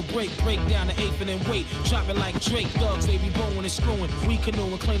 relate, take a break down the eighth and then wait, drop it like Drake, thugs, they be bowing and screwing, we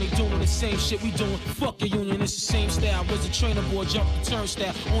canoeing, claim they doing the same shit we doing, fuck your union, it's the same style, where's the trainer boy, jump the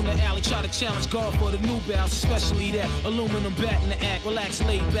turnstile, on the alley, try to challenge God for the new bounce, especially that aluminum bat in the act, relax,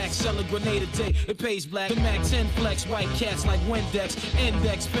 laid back, sell a grenade a day, it pays black, the Mac 10 flex, white cats like Windex,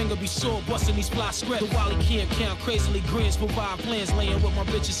 index, finger be sore, busting these fly script, the Wally can't count, crazily grins, provide plans, laying with my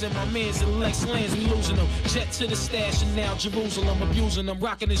bitches and my mans and Lex lands, we losing them, jet to the stash and now Jerusalem, abusing them,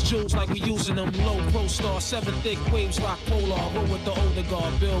 rocking his jewels like we using them, low pro star, 7 thick waves, rock polar, roll with the older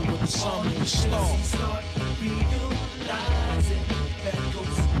guard, build with the sun and the star.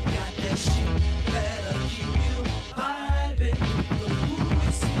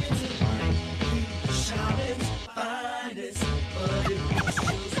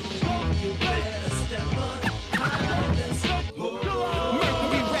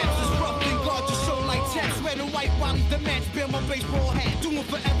 The match, bear my baseball hat. Doing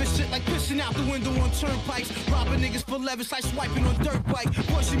forever shit like pissing out the window on turnpikes. Robbing niggas for levis like swiping on dirt bike.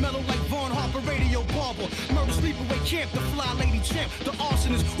 Voicey mellow like Vaughn Harper, radio barber. Murder sleepaway camp, the fly lady champ. The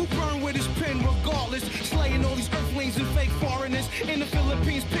arsonist who burn with his pen regardless. Slaying all these earthlings and fake foreigners. In the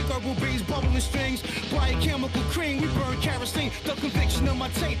Philippines, pick herbal beans, bubbling strings. Buy a chemical cream, we burn kerosene. The conviction of my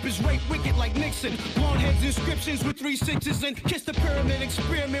tape is rape wicked like Nixon. Blonde heads inscriptions with 3 6s and kiss the pyramid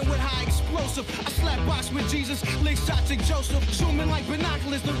experiment with high explosive. I slap box with Jesus, lick shots at Joseph. Zooming like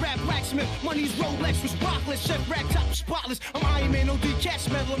binoculars, the rap blacksmith. Money's Rolex was rockless, chef rack top spotless. I'm Iron Man, no detached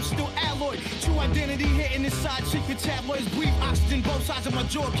metal, I'm still alloy. True identity hitting inside secret tabloids. Breathe oxygen, both sides of my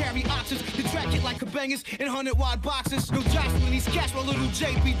jaw carry oxys. The track it like kabangers in 100-wide boxes. No jostling these cats while little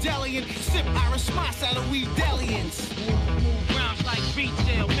JB Delian. Sip Irish spots out of weed dalliance. Move rounds like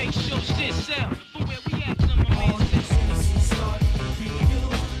retail, make sure shit sell. But where we at, some of my start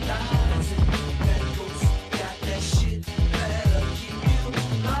realizing that ghost got that shit that'll keep you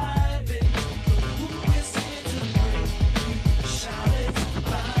alive. Who is here to bring you shout it,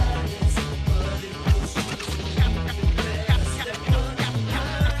 violence, but it was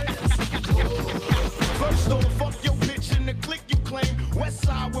First don't fuck your bitch in the clique you claim. West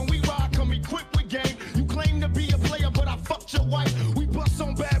side when we ride, come equipped with game. You claim to be a player, but I fucked your wife. We bust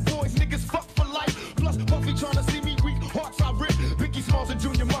on bad boys, niggas fuck for life. Plus Puffy tryna see me weak, hearts I rip. Biggie Smalls and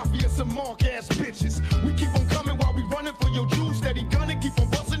Junior Mafia, some mark ass bitches. We keep on coming while we running for your jewels. Steady gunning, keep on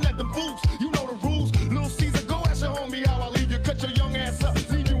busting at them fools. You know the rules. Lil Caesar, go ask your homie how I leave you. Cut your young ass up,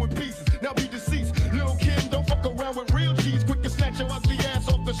 leave you in pieces. Now be deceased. Lil Kim, don't fuck around with real cheese. Quick to snatch your ugly ass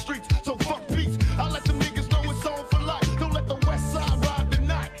off the streets. So fuck peace. I let them niggas know it's on for life. Don't let the West Side ride the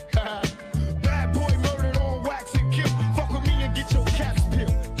night. Bad boy murdered on wax and kill. Fuck with me and get your caps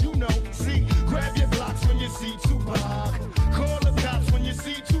peeled. You know, see, grab your blocks when you see Tupac. Call the cops when you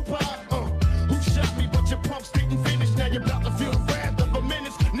see Tupac. Who shot me, but your pumps didn't finish. Now you're about to feel the wrath of a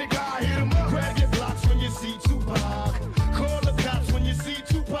menace. Nigga, I hit him up. Grab your blocks when you see Tupac. Call the cops when you see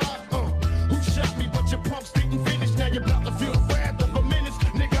Tupac. Who shot me, but your pumps didn't finish. Now you're about to feel the wrath of a menace.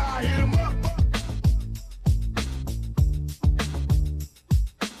 Nigga, I hit him up.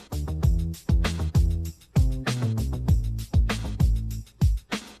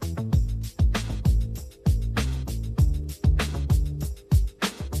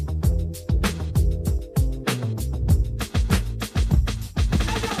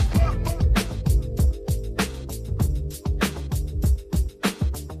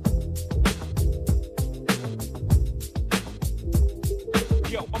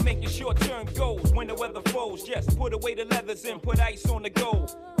 Yo, I'm making short-term goals when the weather froze. Just put away the leathers and put ice on the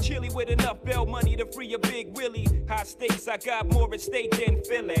gold. Chilly with enough bail money to free a big Willie. High stakes, I got more at stake than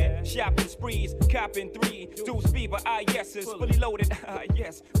Philly. Shopping sprees, copping 3. Deuce fever, yeses, fully loaded,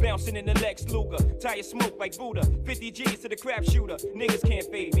 yes. Bouncing in the Lex Luger, tire smoke like Buddha. 50 G's to the crap shooter, niggas can't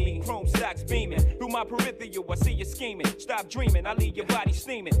fade me. Chrome stocks beaming, through my peripheral, I see you scheming. Stop dreaming, I leave your body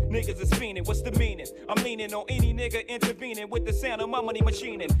steaming. Niggas is fiending, what's the meaning? I'm leaning on any nigga intervening with the sound of my money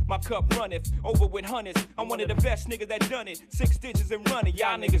machining. My cup runneth over with hundreds. I'm one of the best niggas that done it. 6 digits and running,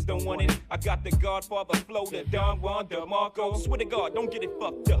 y'all niggas don't want it. I got the Godfather flow, the Don Juan DeMarco. Swear to God, don't get it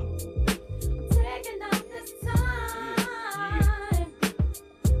fucked up. Taking up this time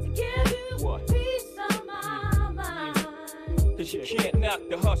to give you What? peace of my mind. Cause you can't knock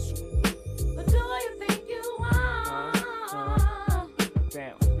the hustle. But do you think you are?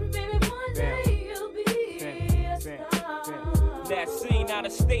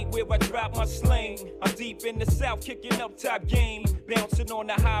 state where I drop my sling. I'm deep in the south, kicking up top game. Bouncing on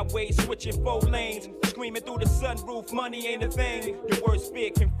the highway, switching 4 lanes. Screaming through the sunroof, money ain't a thing. Your worst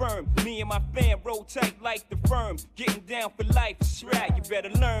fear confirmed. Me and my fam roll tight like the firm. Getting down for life, it's right. You better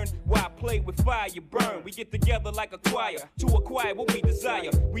learn why I play with fire, you burn. We get together like a choir to acquire what we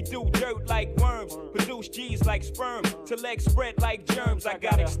desire. We do dirt like worms, produce G's like sperm. To legs spread like germs. I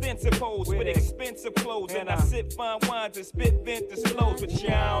got extensive hoes with expensive clothes. And I sip fine wines and spit vintage flows. But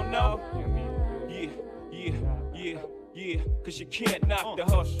y'all know, yeah, cause you can't knock the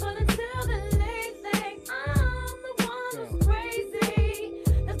hustle. But until the late thing, I'm the one who's crazy.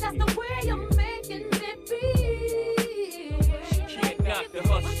 Cause that's the way you're making it be. You can't knock the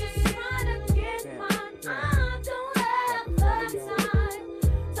hustle. I'm just trying to get mine. I don't have the time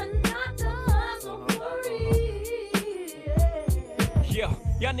to knock the hustle for real. Yeah,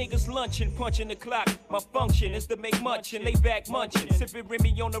 y'all niggas lunching, punching the clock. My function is to make munch and lay back munching. Sipping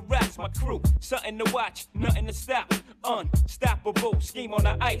Remy on the rocks, my crew. Something to watch, nothing to stop. Unstoppable, scheme on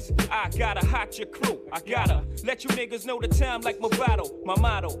the ice. I gotta hot your crew. I gotta let you niggas know the time like Movado. My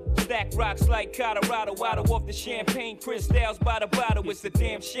motto, stack rocks like Colorado. Waddle off the champagne, crystals by the bottle. It's a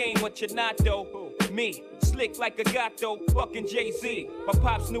damn shame what you're not though. Me, slick like a gato, fucking Jay-Z. My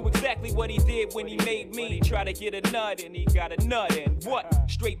pops knew exactly what he did when he made me. Try to get a nut and he got a nut and what?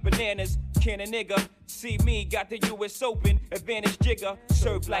 Straight bananas, can a nigga see me? Got the US Open, advantage jigger.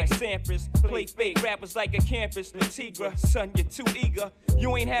 Serve like Sampras, play fake rappers like a campus. Tigra, son, you're too eager.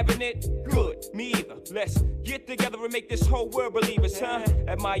 You ain't having it? Good, me either. Let's get together and make this whole world believers, huh?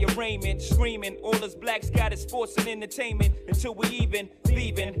 At my arraignment, screaming, all us blacks got is sports and entertainment. Until we even,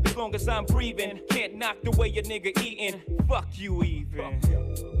 leaving, as long as I'm breathing. Can't knock the way your nigga eating. Fuck you even.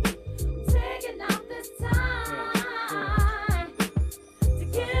 Taking out this time to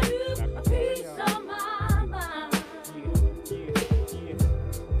give you a piece of my mind.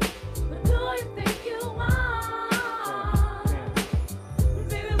 But do you think you are?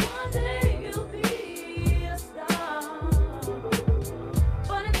 Maybe one day you'll be a star.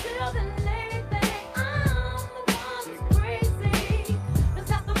 But until the late thing, I'm the one who's crazy. 'Cause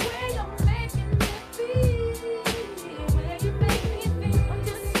that's the way you're making me feel. Where you make me feel. I'm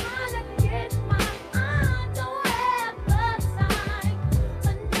just trying to get my. I don't have the time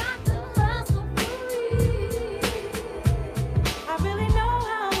to knock the hustle free. I really know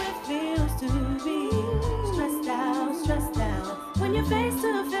how it feels to be stressed out when you're face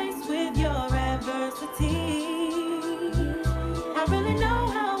to face with your adversity. I really know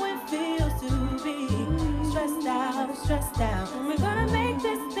how it feels to be stressed out. We're gonna make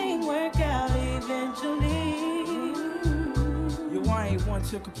this thing work out eventually. Yo, I ain't one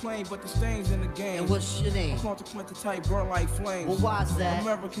to complain, but the stains in the game. And what's your name? Consequential type, burn like flames. Well, why's that?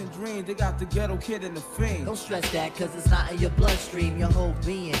 American dream, they got the ghetto kid and the fiend. Don't stress that, cause it's not in your bloodstream. Your whole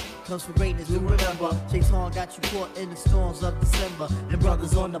being comes from greatness. Do remember, J-Tone got you caught in the storms of December. And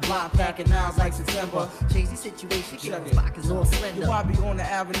brothers on the block packing nines like September. Change the situation, get those pockets all slender. Yo, I be on the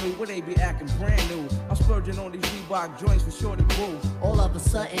avenue where they be acting brand new. I'm splurging on these Reebok joints for shorty boo. All of a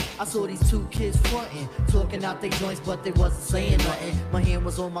sudden, I saw these 2 kids frontin', talking out their joints, but they wasn't saying nothing. My hand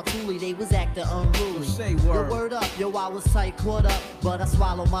was on my toolie, they was acting unruly. Say Yo, word. word up, yo, I was tight, caught up, but I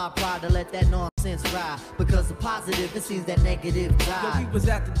swallowed my pride to let that nonsense ride. Because the positive, it seems that negative Yo, died. we was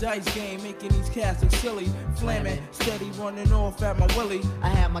at the dice game, making these cats look silly. Flamming, steady running off at my willy. I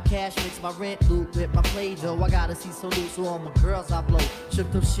had my cash mix, my rent loop with my play dough. I gotta see some loot, so all my girls I blow.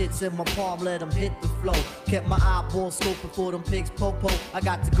 Shook them shits in my palm, let them hit the flow. Kept my eyeball scoping for them pigs, po-po. I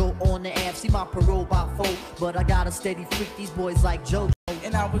got to go on the app, see my parole by 4. But I gotta steady freak these boys like JoJo.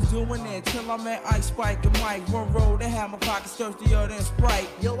 And I was doing it till I met Ice Spike and Mike. One road, they had my pockets thirstier than Sprite.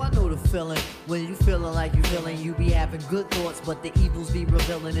 Yo, I know the feeling. When you feeling like you feeling, you be having good thoughts, but the evils be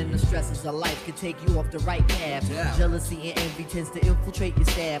revealing, and the stresses of life can take you off the right path. Yeah. Jealousy and envy tends to infiltrate your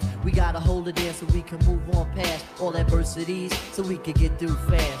staff. We gotta hold it there so we can move on past all adversities, so we can get through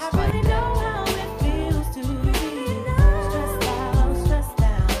fast. I really know how it feels to be stressed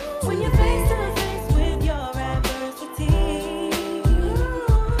out when you're face to face with your adversity.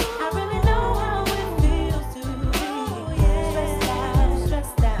 I really know how it feels to be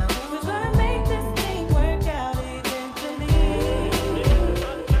stressed out. We're gonna make this thing work out eventually.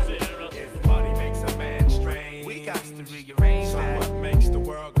 If money makes a man strange, we got to rearrange so that. What makes the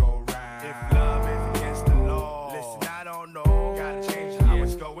world go round? If love is against the law, listen, I don't know. Gotta change how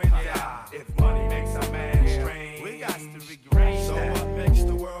it's going down. If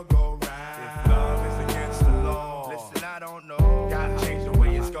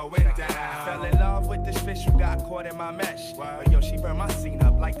got caught in my mesh. But yo, she burned my scene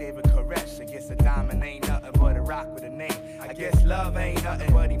up like David Koresh. I guess a diamond ain't nothing but a rock with a name. I guess love ain't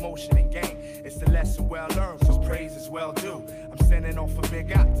nothing but emotion and game. It's a lesson well learned, so praise is well due. I'm sending off a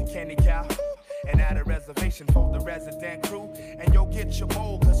big out to Kenny Cow. And at a reservation for the resident crew. And yo, get your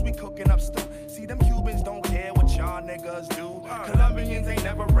bowl, cause we cooking up stew. See, them Cubans don't care what y'all niggas do. Colombians ain't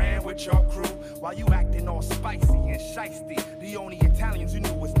never ran with your crew. While you acting all spicy and shiesty. The only Italians you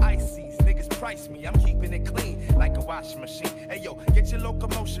knew was ices. Niggas price me, I'm keeping it clean like a washing machine. Hey yo, get your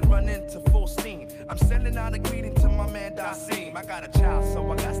locomotion running to full steam. I'm sending out a greeting to my man Dasim. I got a child,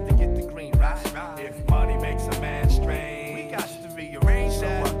 so I got to get the green, right? If money makes a man strange, we got to rearrange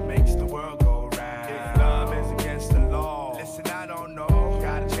that. So what makes the world go? If love is against the law, listen, I don't know.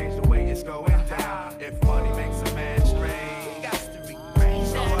 Gotta change the way it's going down. If money makes a man strange, got to rearrange.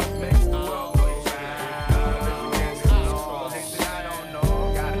 So what makes the world go round? If love is against the law, listen, I don't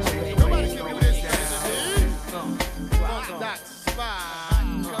know. Gotta change the way it's going down. That spot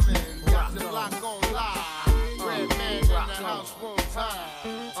coming, got the lock on live. Red man in the house full time.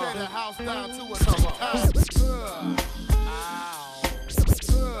 Tear the house down to a time.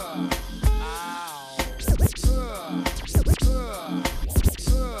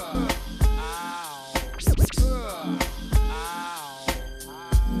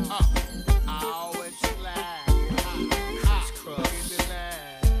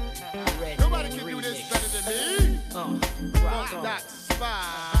 That spot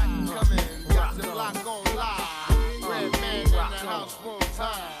coming, got the lock on live. Red man in the house full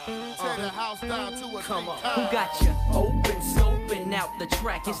time. Tear the house down to a come on. Who got you open, scoping out the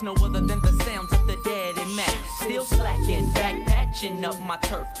track? It's no other than the sounds of the dead and Mac. Still slacking, back patching up my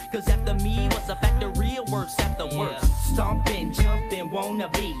turf. Cause after me was a factory of worse after worse. Stomping, jumping,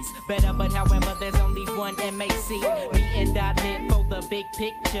 wannabes. Better, but however, there's only one MAC. Me and I live for the big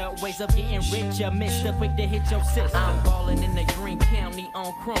picture. Ways of getting richer. Mr. Quick to hit your sister. I'm ballin' in the Green County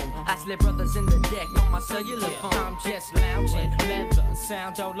on chrome. I slip brothers in the deck on my cellular phone. I'm just lounging, leather,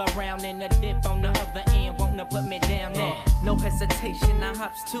 sound all around. And the dip on the other end, wanna put me down there. No hesitation, I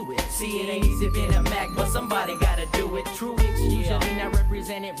hops to it. See, it ain't easy being a Mac, but somebody gotta do it. True, it's usually not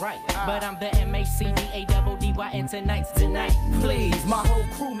represented right. But I'm the MACDADDY, and tonight's tonight. Please, my whole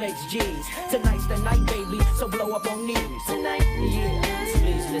crew makes G's. Tonight's the night, baby, so blow up on knees. Tonight, yeah.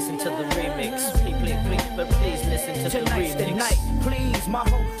 Please listen to the remix. Please, but please listen to tonight's the remix. Tonight's the night, please, my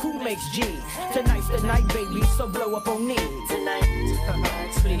whole crew makes G's. Tonight's the night, baby, so blow up on knees. Tonight,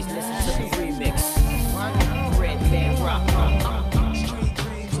 please listen to the remix. Red Man Rock. Street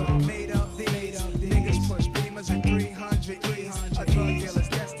dreams are made of these. Niggas push beamers at 300 E's. A drug dealer's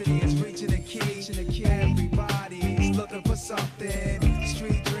destiny is reaching the key. Everybody's looking for something.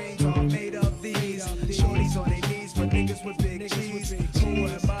 Street dreams are made of these. Shorties on their knees, but niggas with big G's. Who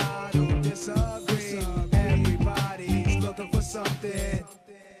am I to disagree? Everybody's looking for something.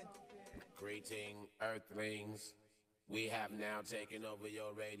 Greeting, Earthlings. We have now taken over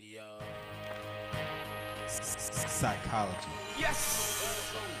your radio. Psychology.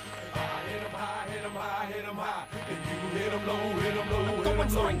 Yes! Hit 'em high, hit 'em high, hit 'em high. And you hit 'em low, hit 'em low, hit 'em low. Going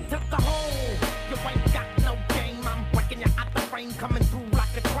straight to the hole. You ain't got no game. I'm breaking you out the frame, coming through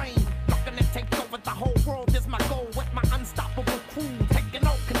like a train. Looking to take over the whole world is my goal. With my unstoppable crew taking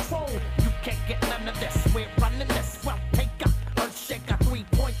all control. You can't get none of this. We're running this. Well, take up, earth shaker,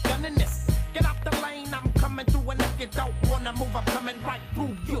 3-point gun in this. Get out the lane, I'm coming through, and if you don't wanna move, I'm coming right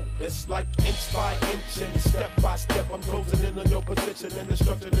through you. It's like inch by inch and step by step. I'm closing in on your position, and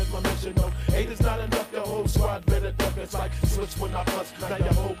destruction is my mission. No, 8 is not enough, the whole squad better duck. It's like switch when I bust, now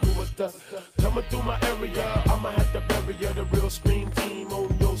your whole crew is dust. Coming through my area, I'ma have to bury ya. The real scream team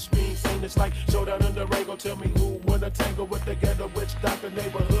on your screen scene. It's like showdown in the Rango. Tell me who wanna tangle with the ghetto witch doctor,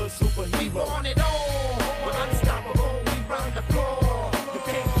 neighborhood superhero. We want it all, we're unstoppable, we run the floor. You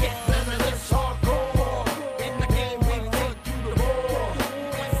can't get none of this hardcore. In the game, we take you to war. You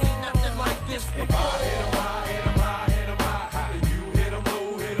ain't seen nothing like this before. If I hit 'em high, hit 'em high, hit 'em high. And you hit 'em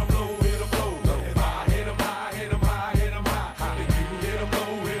low, hit 'em low, hit 'em low. If I hit 'em high, hit 'em high, hit 'em high. And you hit 'em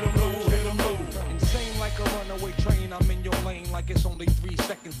low, hit 'em low, hit 'em low. Insane like a runaway train, I'm in your lane like it's only 3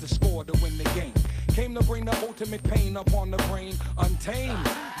 seconds to score to win the game. Came to bring the ultimate pain up on the brain, untamed.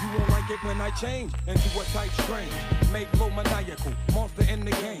 You won't like it when I change into a type strange. Make low maniacal, monster in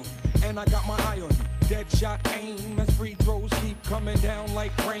the game. And I got my eye on you. dead shot aim as free throws keep coming down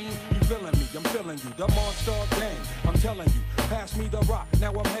like rain. You feeling me? I'm feeling you. The monster gang. I'm telling you. Pass me the rock.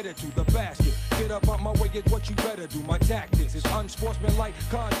 Now I'm headed to the basket. Get up on my way. It's what you better do. My tactics is unsportsmanlike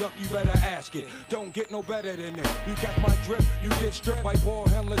conduct. You better ask it. Don't get no better than this. You catch my drip. You get stripped by ball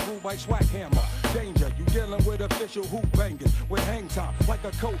handlers, ruled by swag hammer. Danger. You dealing with official hoop bangers with hang time like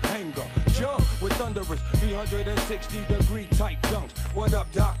a coat hanger. Jump with thunderous 360-degree tight dunks. What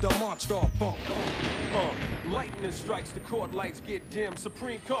up, Dr. Monster Funk? Lightning strikes, the court lights get dim.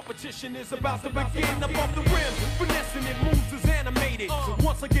 Supreme competition is about to begin. Above the rim, finessing it moves is animated. So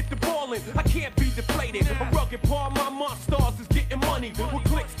once I get the ball in, I can't be deflated. A rugged part, my monsters is getting money. With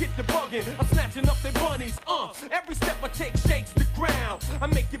clicks, get the bugging. I'm snatching up their bunnies. Every step I take shakes the ground. I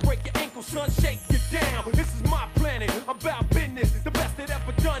make you break your ankle, son, shake you down. This is my planet, about business, the best that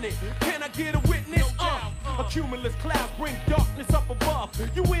ever done it. Can I get a witness? A cumulus cloud bring darkness up above.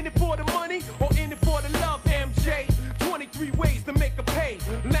 You in it for the money or in it for the love, MJ? 23 ways to make a pay.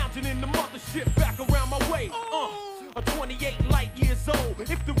 Lounging in the mothership back around my way. A 28 light years old.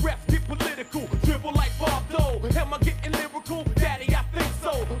 If the refs get political, dribble like Bob Dole. Am I getting lyrical? Daddy, I think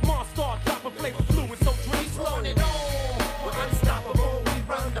so. Monster, drop a flavor fluid, so drink slow. We're unstoppable, we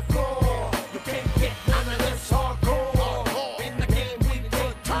run the floor. You can't get none of this hardcore. In the game, we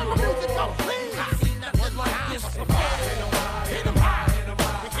take turn the music up, please. I see nothing like this before. Hit 'em high, hit 'em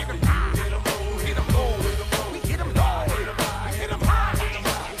high, we hit 'em high, hit 'em low, hit 'em low, we hit 'em low, hit 'em high, hit 'em high, hit 'em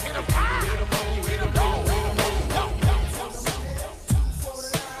high, hit 'em high, hit 'em low, hit 'em low, hit 'em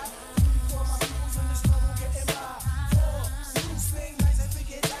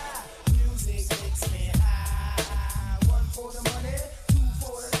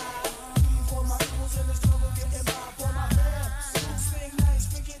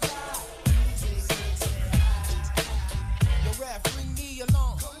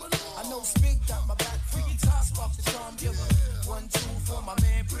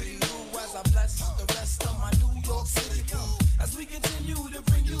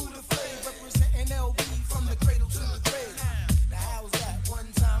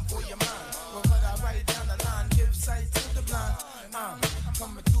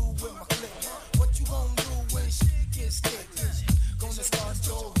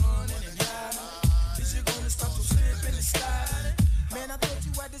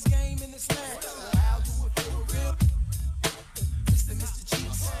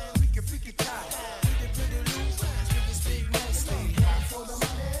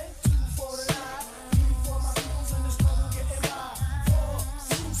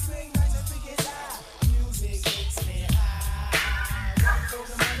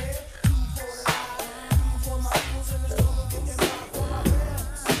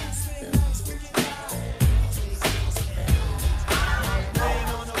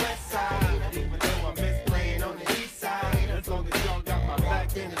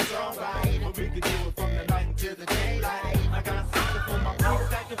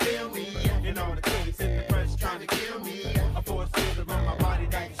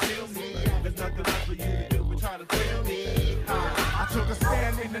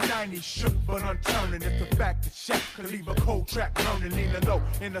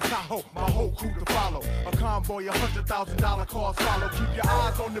in the Tahoe, my whole crew to follow. A convoy, $100,000 cars follow. Keep your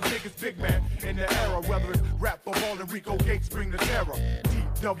eyes on the biggest big man in the era. Whether it's rap or ball and Rico Gates bring the terror.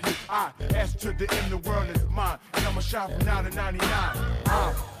 DWIS to the end, the world is mine. And I'ma shine from 9 to 99.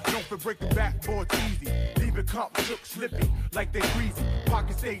 Don't for breaking backboards easy. Leave it comp shook slippy like they greasy.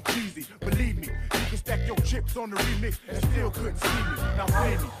 Pockets stay cheesy. Believe me, you can stack your chips on the remix and still couldn't see me. Now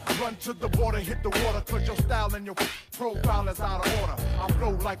play me. Run to the border, hit the water, cause your style and your profile is out of order. I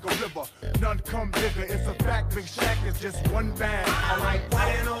flow like a river, none come bigger. It's a fact, Big Shaq is just one band. I like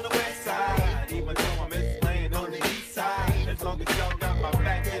playing on the west side, even though I'm playing on the east side. As long as y'all got my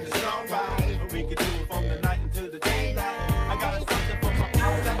back and the strong ride, we can do it from the night until the daylight. I got something for my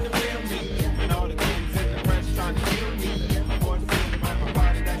people that can feel me, and all the kids in the press trying to kill me. My voice feeling about my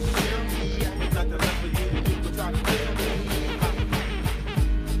body that can kill me. There's nothing left for you to do but try to kill me.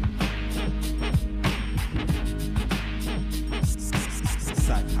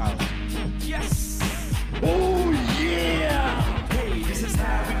 Yes! Oh yeah! Hey, this is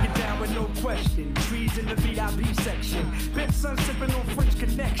how we get down with no question. Trees in the VIP section. Big sun sipping on French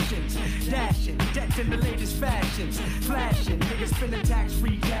connections. Dashing, decked in the latest fashions. Flashing, niggas spending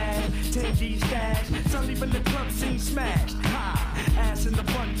tax-free cash. 10G stash. Some leaving the club scene smashed. Ha! Ass in the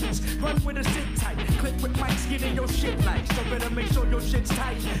bunches. Run with a sit tight. Click with mics, getting your shit nice. So better make sure your shit's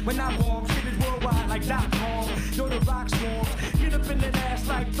tight. When I bomb, shit is worldwide like .com. Yo, the rock swarms. Get up in that ass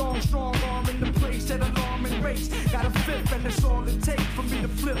like Dawn, strong arm in the place, set alarm and race. Got a fifth, and that's all it takes for me to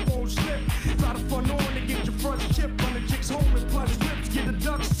flip, won't slip. Try to fun on to get your front chip on the chicks home and plus rips. Get a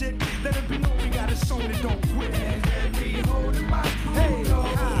duck sit, let it be known we got a song that don't quit. And let me holding my crew. Hey,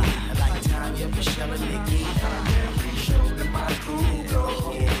 I like Tanya, Michelle, and Nikki. Every show that my crew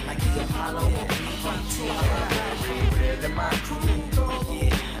go. Yeah, like the Apollo on P1. Everywhere that my crew go.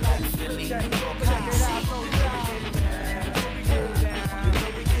 Yeah, like Philly, New York,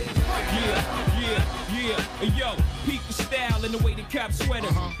 And yo, peep the style and the way the cops sweat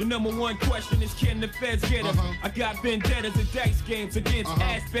us. The number one question is, can the feds get us? I got vendettas and dice games against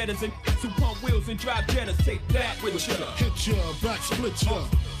ass betters and who pump wheels and drive jettas. Take that with ya. Hit ya, back split ya.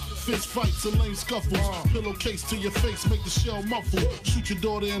 Fist fights and lame scuffles. Pillowcase to your face, make the shell muffle. Shoot your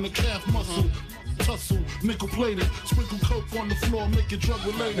daughter in the calf muscle. Tussle, nickel plated, sprinkle coke on the floor, make it drug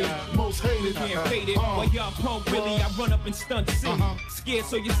related. Most hated, can't fade it. While y'all punk Willie, I run up and stunt city. Scared,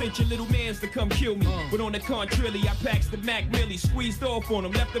 so you sent your little mans to come kill me. But on the contrary, I packs the Mac Millie, squeezed off on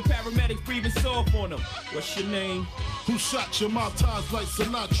them, left the paramedics breathing soft on them. What's your name? Who shot your mouth ties like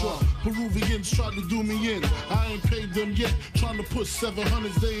Sinatra? Peruvians tried to do me in. I ain't paid them yet. Trying to push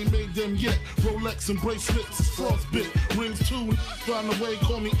 700s, they ain't made them yet. Rolex and bracelets is frostbit. Rings too, found a way,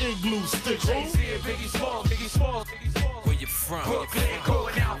 call me igloo stick. Biggie Smalls, Biggie Smalls, Biggie Smalls. Where you from? Brooklyn,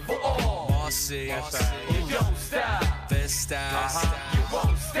 going out for all. Marcy, you don't stop. Best style, you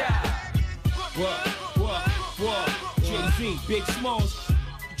won't stop. What? Jay-Z, Big Smalls,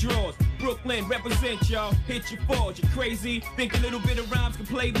 draws. Brooklyn, represent y'all. Hit your fours, you crazy. Think a little bit of rhymes can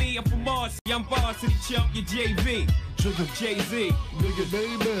play me. I'm from Marcy, I'm varsity chump, you JV. Jay-Z. Nigga,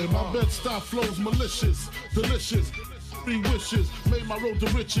 baby, my Bed-Stuy flows malicious, delicious. 3 wishes, made my road to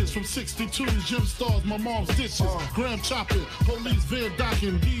riches. From 62s, gym stars, my mom's dishes. Gram chopping, police van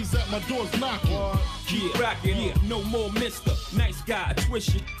docking, bees at my doors knocking. Keep rocking, no more mister. Nice guy, I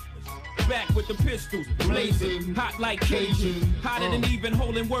twist you. Back with the pistols, blazing, hot like Cajun. Hotter than even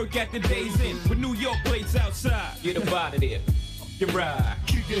holding work at the day's end. With New York plates outside, get up out of there. You ride.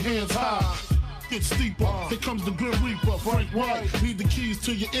 Keep your hands high. Get steeper. Here comes the Grim Reaper. Frank White, need the keys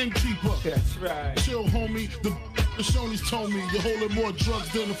to your innkeeper. That's right. Chill, homie. The Shoney's told me you're holding more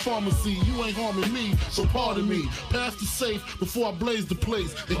drugs than the pharmacy. You ain't harming me, so pardon me. Pass the safe before I blaze the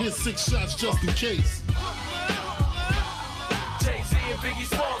place and hit 6 shots just in case. Jay-Z and Biggie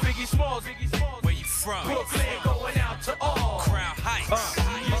Smalls, Biggie Smalls, Biggie Smalls. Where you from? Brooklyn, going out to all. Crown Heights.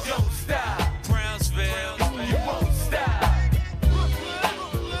 You don't stop. Brownsville. You won't stop.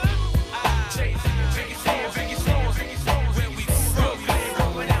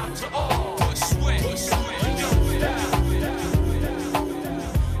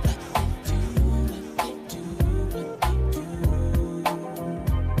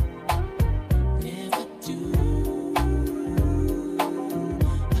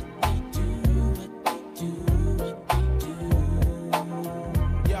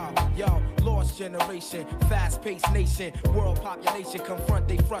 Generation, fast-paced nation, world population confront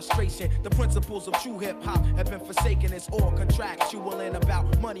their frustration. The principles of true hip-hop have been forsaken. It's all contractual and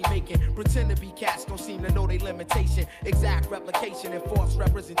about money making. Pretend to be cats, don't seem to know their limitation. Exact replication and false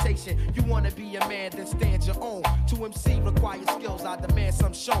representation. You wanna be a man, then stand your own. To MC requires skills, I demand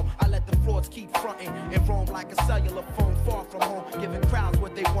some shown. I let the frauds keep fronting and roam like a cellular phone far from home, giving crowds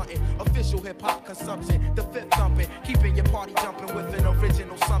what they wantin'. Official hip-hop consumption, the fifth thumping, keeping your party jumping with an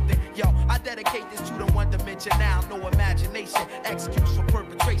original something. Yo, I dedicate this to the one dimension now, no imagination, excuse for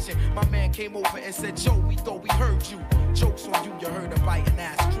perpetration. My man came over and said, Joe, we thought we heard you. Jokes on you, you heard a biting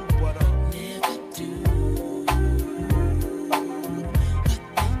ass true, but never do.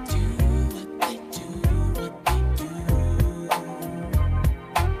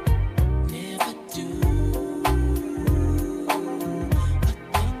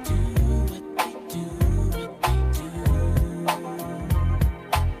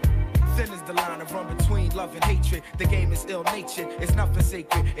 Love and hatred, the game is ill-natured, it's nothing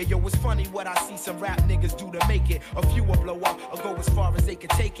sacred. And yo, it's funny what I see some rap niggas do to make it. A few will blow up or go as far as they can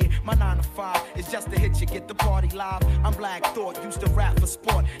take it. My 9 to 5 is just to hit you, get the party live. I'm Black Thought, used to rap for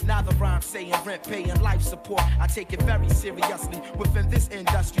sport. Now the rhyme saying rent, paying life support. I take it very seriously. Within this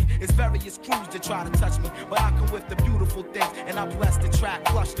industry, it's various crews that try to touch me, but I come with the beautiful things, and I bless the track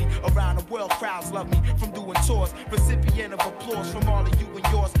lushly. Around the world, crowds love me from doing tours. Recipient of applause from all of you and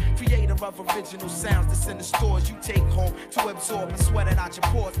yours. Creator of original sounds that's in the stores you take home to absorb and sweat it out your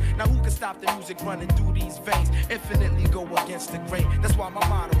pores. Now who can stop the music running through these veins? Infinitely go against the grain. That's why my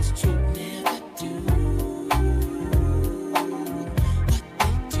motto is to never do.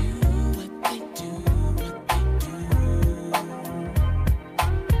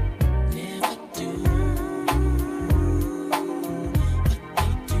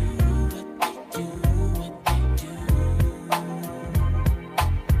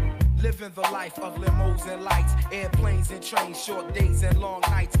 living the life of limos and lights, airplanes and trains, short days and long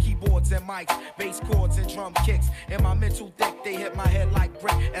nights, keyboards and mics, bass chords and drum kicks. In my mental deck, they hit my head like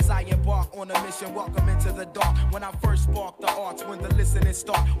brick as I embark on a mission. Welcome into the dark. When I first spark the arts, when the listening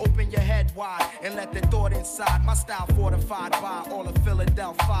start, open your head wide and let the thought inside. My style fortified by all of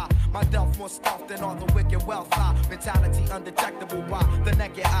Philadelphia. My delf more stealth than all the wicked wealth. Mentality undetectable by the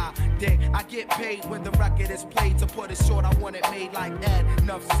naked eye. Dig, I get paid when the record is played. To put it short, I want it made like Ed.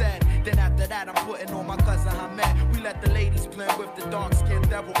 Enough said. Then after that, I'm putting on my cousin Hamed. We let the ladies blend with the dark skin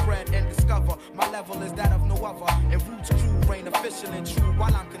devil bread and discover my level is that of no other. And Roots crew reign official and true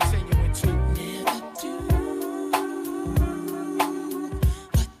while I'm continuing to never do.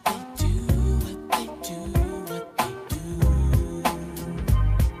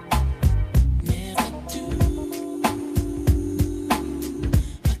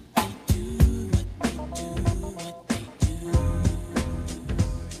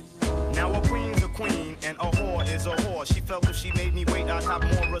 If she made me wait, I'd have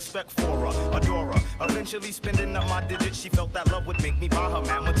more respect for her, adore her. Eventually spending up my digits, she felt that love would make me buy her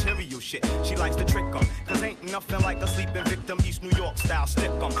mad material shit. She likes to trick 'em, cause ain't nothing like a sleeping victim, East New York style, stick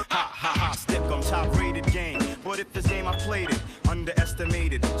 'em. Ha, ha, ha, stick 'em, top rated game. But if this game I played it,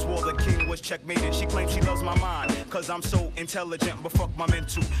 underestimated, swore the king was checkmated. She claims she loves my mind, cause I'm so intelligent, but fuck my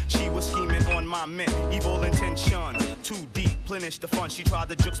mental. She was scheming on my mint, evil intention, too deep, plenish the fun. She tried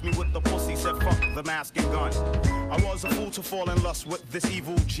to jukes me with the pussy, said fuck the mask and gun. I was a fool to fall in lust with this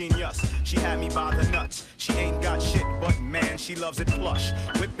evil genius. She had me by the nuts. She ain't got shit, but man, she loves it plush.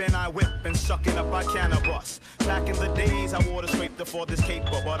 Whipping I whip and sucking up I cannabis. Back in the days, I wore the scraper for this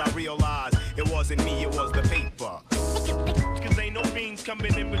caper, but I realized it wasn't me, it was the paper. Cause ain't no beans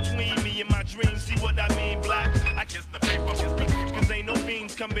coming in between me and my dreams. See what I mean, black? I kiss the paper. Cause ain't no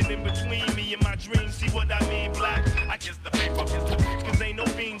beans coming in between me and my dreams. See what I mean, black? I kiss the paper. Cause ain't no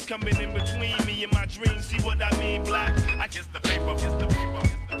beans coming in between me and my dreams. See what I mean, black? I kiss the paper. Kiss the paper.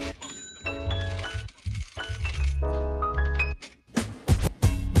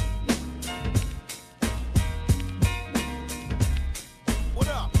 What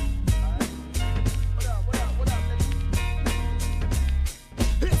up?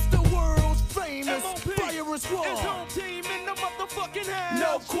 It's the world's famous Fire and Squad. It's home team in the motherfucking house.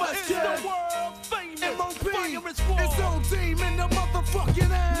 No question. It's the world's famous M.O.P. Fire and Squad. It's home team in the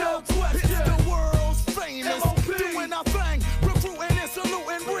motherfucking house. No question. It's the world's famous. M.O.P. Doing our thing, recruiting and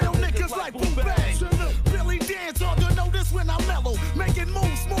saluting real niggas like Boom Bang. Billy Dance on the notice when I'm mellow, making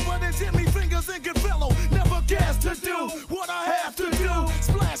moves smoother than Jimmy Fingers and Goodfellow. Never gas to do what I have to do.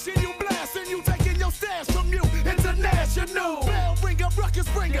 Splashing you, blasting you, taking your stash from you. International bell ringer, ruckus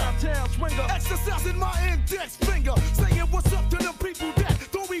bringer, downtown swinger, exercising my index finger, saying what's up to the people that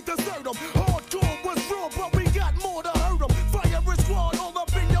thought we deserve them. Hardcore was raw, but we got more to hurt them. Fire and Squad all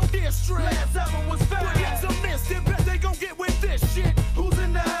up in your district. Last album was fast, but it's a miss. They bet they gon' get with this shit. Who's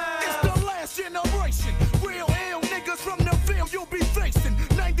in the house? It's the last generation. Real ill niggas from the field you'll be facing.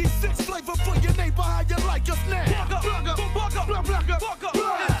 96 flavor for your neighbor, how you like us now? It's the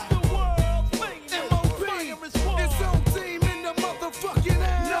world's famous M.O.P. It's home team in the motherfucking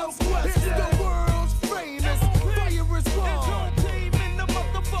house. No question. It's the world's famous Fire and Squad. It's home team in the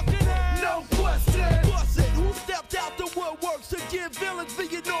motherfucking house. No question. Bust it. Who stepped out the woodworks to give villains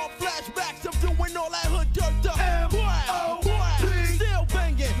Vietnam flashbacks of doing all that hood dirt stuff? M.O.P. Still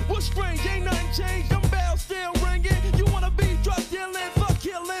banging. What's strange? Ain't nothing changed. Them bells still ringing. You wanna be drug dealing, fuck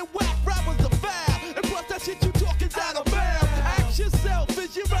killing, whack rappers the foul. And plus that shit you talking's out of bounds. Ask yourself,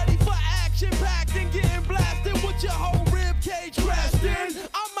 is you ready for action packed and getting blasted with your whole rib cage crashed in?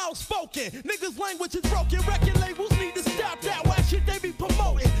 I'm outspoken. Niggas' language is broken. Record labels need to stop that whack shit they be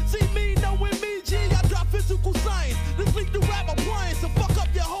promoting. See me knowing me, G, I drop physical science. This lead to rap appliance to fuck up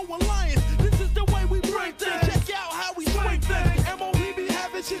your whole alliance. This is the way we bring things. Check out how we swing things. M.O.P. be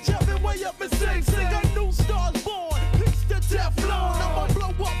having shit jumping way up in Sing Sing. A new star's born. Peace to Teflon. I'ma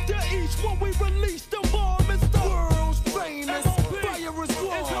blow up the east when we release the bomb. It's the world's famous Fire and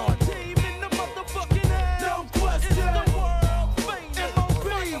Squad. It's our team in the motherfucking house. No question. It's the world's famous M.O.P.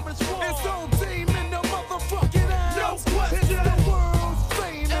 Fire and Squad. It's home team in the motherfucking house. No question. It's the world's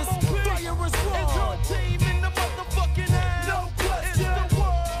famous M.O.P. Fire and Squad. It's our team in the motherfucking house. No question. It's the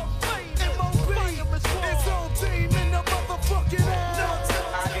world's famous M.O.P. Fire and Squad. It's home team in the motherfucking house.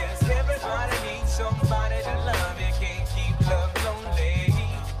 I guess everybody needs somebody to love. You can't keep love lonely.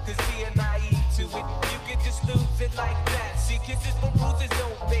 Cause being naive to it, you can just lose it like that. See, kisses from bruises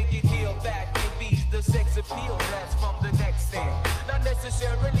don't make it heal back. It be the sex appeal that's from the next end. Not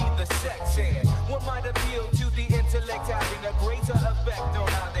necessarily the sex end. What might appeal to the intellect, having a greater effect on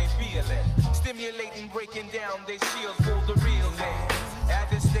how they feeling. Stimulating, breaking down their shields for the real man.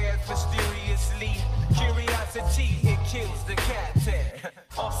 As it stands for still mentally. Curiosity, it kills the captain.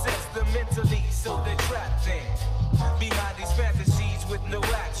 Offsets them mentally, so they're trapped in. Behind these fantasies with no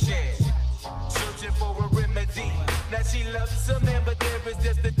action. Searching for a remedy. Now she loves a man, but there is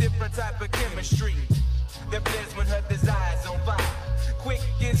just a different type of chemistry that blares when her desire's on fire. Quick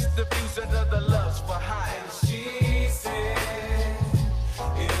gets the fusion of the lust for hire. And she said,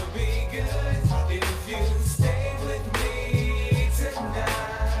 it'll be good if you stay with me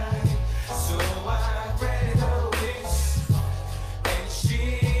tonight. So I read her wish, and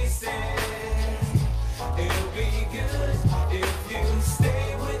she said, it'll be good if you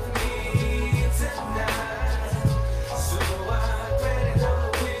stay with me tonight. So I read her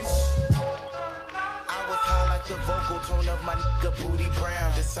wish. I was high like the vocal tone of my nigga Booty Brown.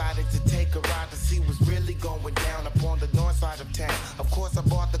 Decided to take a ride to see what's really going down up on the north side of town. Of course I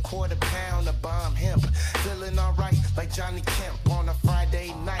bought the £quarter of bomb hemp. Feeling alright like Johnny Kemp on a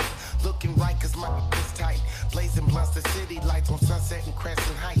Friday night. Looking right cause my is tight. Blazing blunts the city lights on Sunset and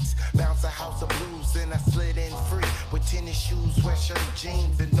Crescent Heights. Bounce a house of blues and I slid in free. With tennis shoes, sweatshirt,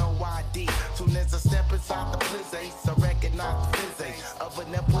 jeans and no ID. Soon as I step inside the place, I recognize the fizzy.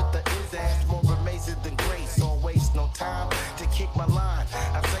 Oven up with the is ass, more amazing than grace. Don't waste no time to kick my line.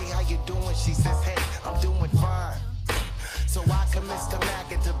 I say how you doing, she says hey, I'm doing fine. So I commenced to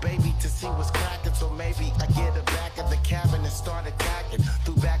Mac into baby to see what's cracking. So maybe I get her back in the cabin and start attacking.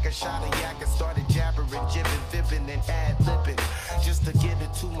 Threw back a shot of yak and started jabbering, jibbing, fibbing and ad-libbing. Just to get her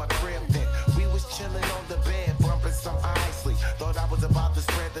to my crib then. We was chilling on the bed, bumping some Isley. Thought I was about to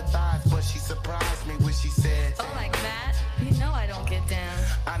spread the thighs, but she surprised me when she said, Oh, like that? You know I don't get down.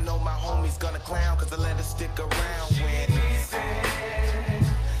 I know my homie's gonna clown cause I let her stick around when She said,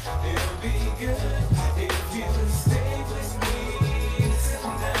 it'll be good if you stay with me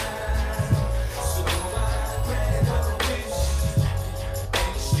tonight. So I read her wish,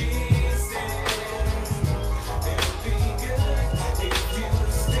 and she said, it'll be good if you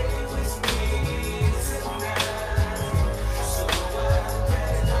stay with me tonight. So I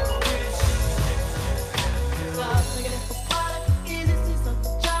read her wish. I was thinking if a pilot easy, see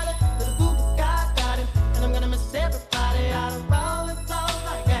something Charlie. Little boo guys got him, and I'm gonna miss everybody. I don't roll and flow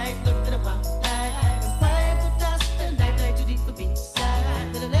like I ain't looked in a while. I'm playing for dust, and they play too deep for beats.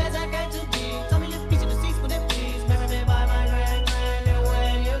 Little legs I got too deep. Tell me your piece of the seats with it, please. Marry me by my grand, new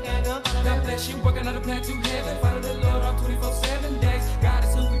way you can go. God bless you, working on a plan to heaven. Follow the Lord on 24/7 days. God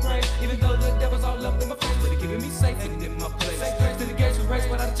is who we praise, even though the devil's all up in my face, but he keeping me safe and in my place. Say grace to the gates we race,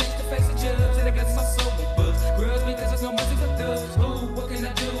 but I change the face of judge, and against my soul with buzz. Girls because there's no mercy for thugs. Ooh, what can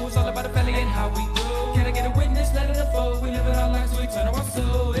I do? It's all about the family and how we grow. Can I get a witness? Let it unfold. We live in our lives, we turn our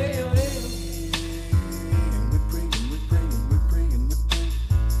soul. Hey, oh, hey.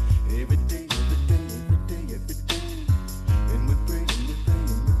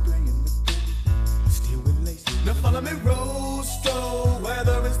 Now follow me, Rosto.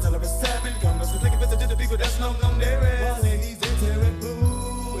 Weather is till it's 7. Come, let's take a visit to the people that's long gone there. While ladies, they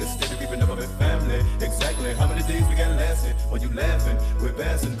terrible. Instead of keeping up with family. Exactly how many days we got lasting? When you laughing, we're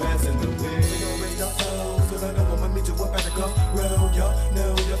passing the way. We gon' raise our toes, cause I know I'ma meet you up at the club. Well, y'all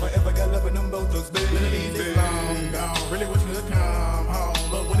know if I ever got love in them both those babies. Ladies long gone, really wish you could come home.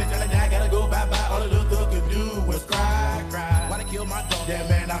 But when it's time to die, gotta go bye-bye. All the little thug could do was cry, cry. Why they kill my dog? Yeah,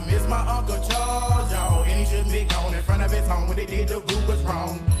 man, I miss my Uncle Charles, y'all. And he shouldn't be gone in front of his home. When they did, the rule was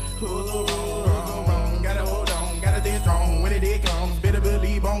wrong. Who's so wrong, who's so wrong? Gotta hold on, gotta stay strong. When it did comes, better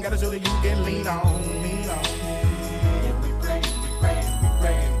believe on. Gotta show that you can lean on, lean on. And we pray, we pray, we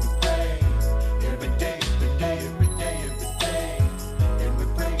pray, we pray. Every day, every day, every day, every day. And we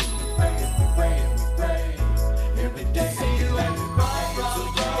pray, we pray, we pray, we pray. Every day, see you at the crossroads. So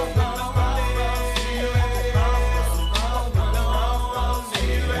you gon' know see you at the crossroads. See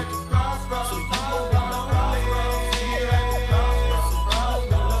you at the crossroads. So you gon' know see you at the crossroads.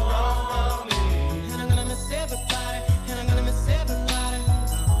 And I'm gonna miss everybody, and I'm gonna miss everybody.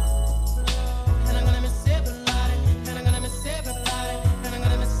 And I'm gonna miss everybody, and I'm gonna miss everybody, and I'm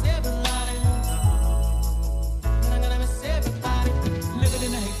gonna miss everybody. And I'm gonna miss everybody. Living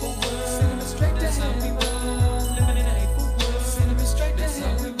in a hateful world, sending me straight, that's how we roll. Living in a hateful world, sending me straight, that's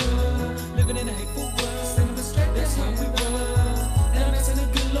how we roll. Living in a hateful world, sending me straight, that's how we roll. And I'm missing a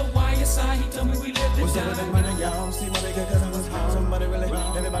good little YSI, he told me we lived in What's up with that money, y'all? See my bigger cousin was home. Somebody really,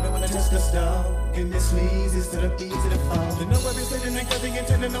 everybody wanna test us, dog. And this sneeze instead of easy to fall. You know I be sitting and cutting and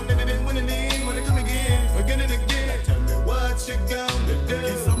telling them that they didn't win the league. Wanna come again, again and again. Tell me what you gonna do.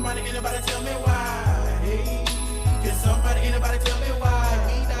 Can somebody, anybody tell me why? Hey, can somebody, anybody tell me why?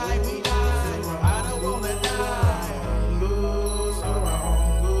 We die, we die. I don't wanna die. Lose so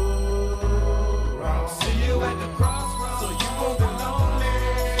wrong, lose wrong. See you at the crossroads, so you won't be lonely.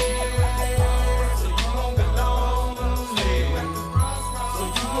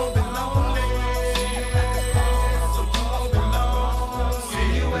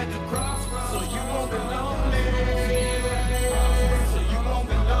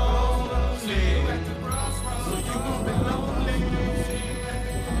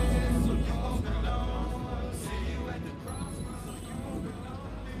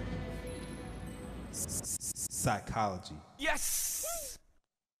 psychology. Yes.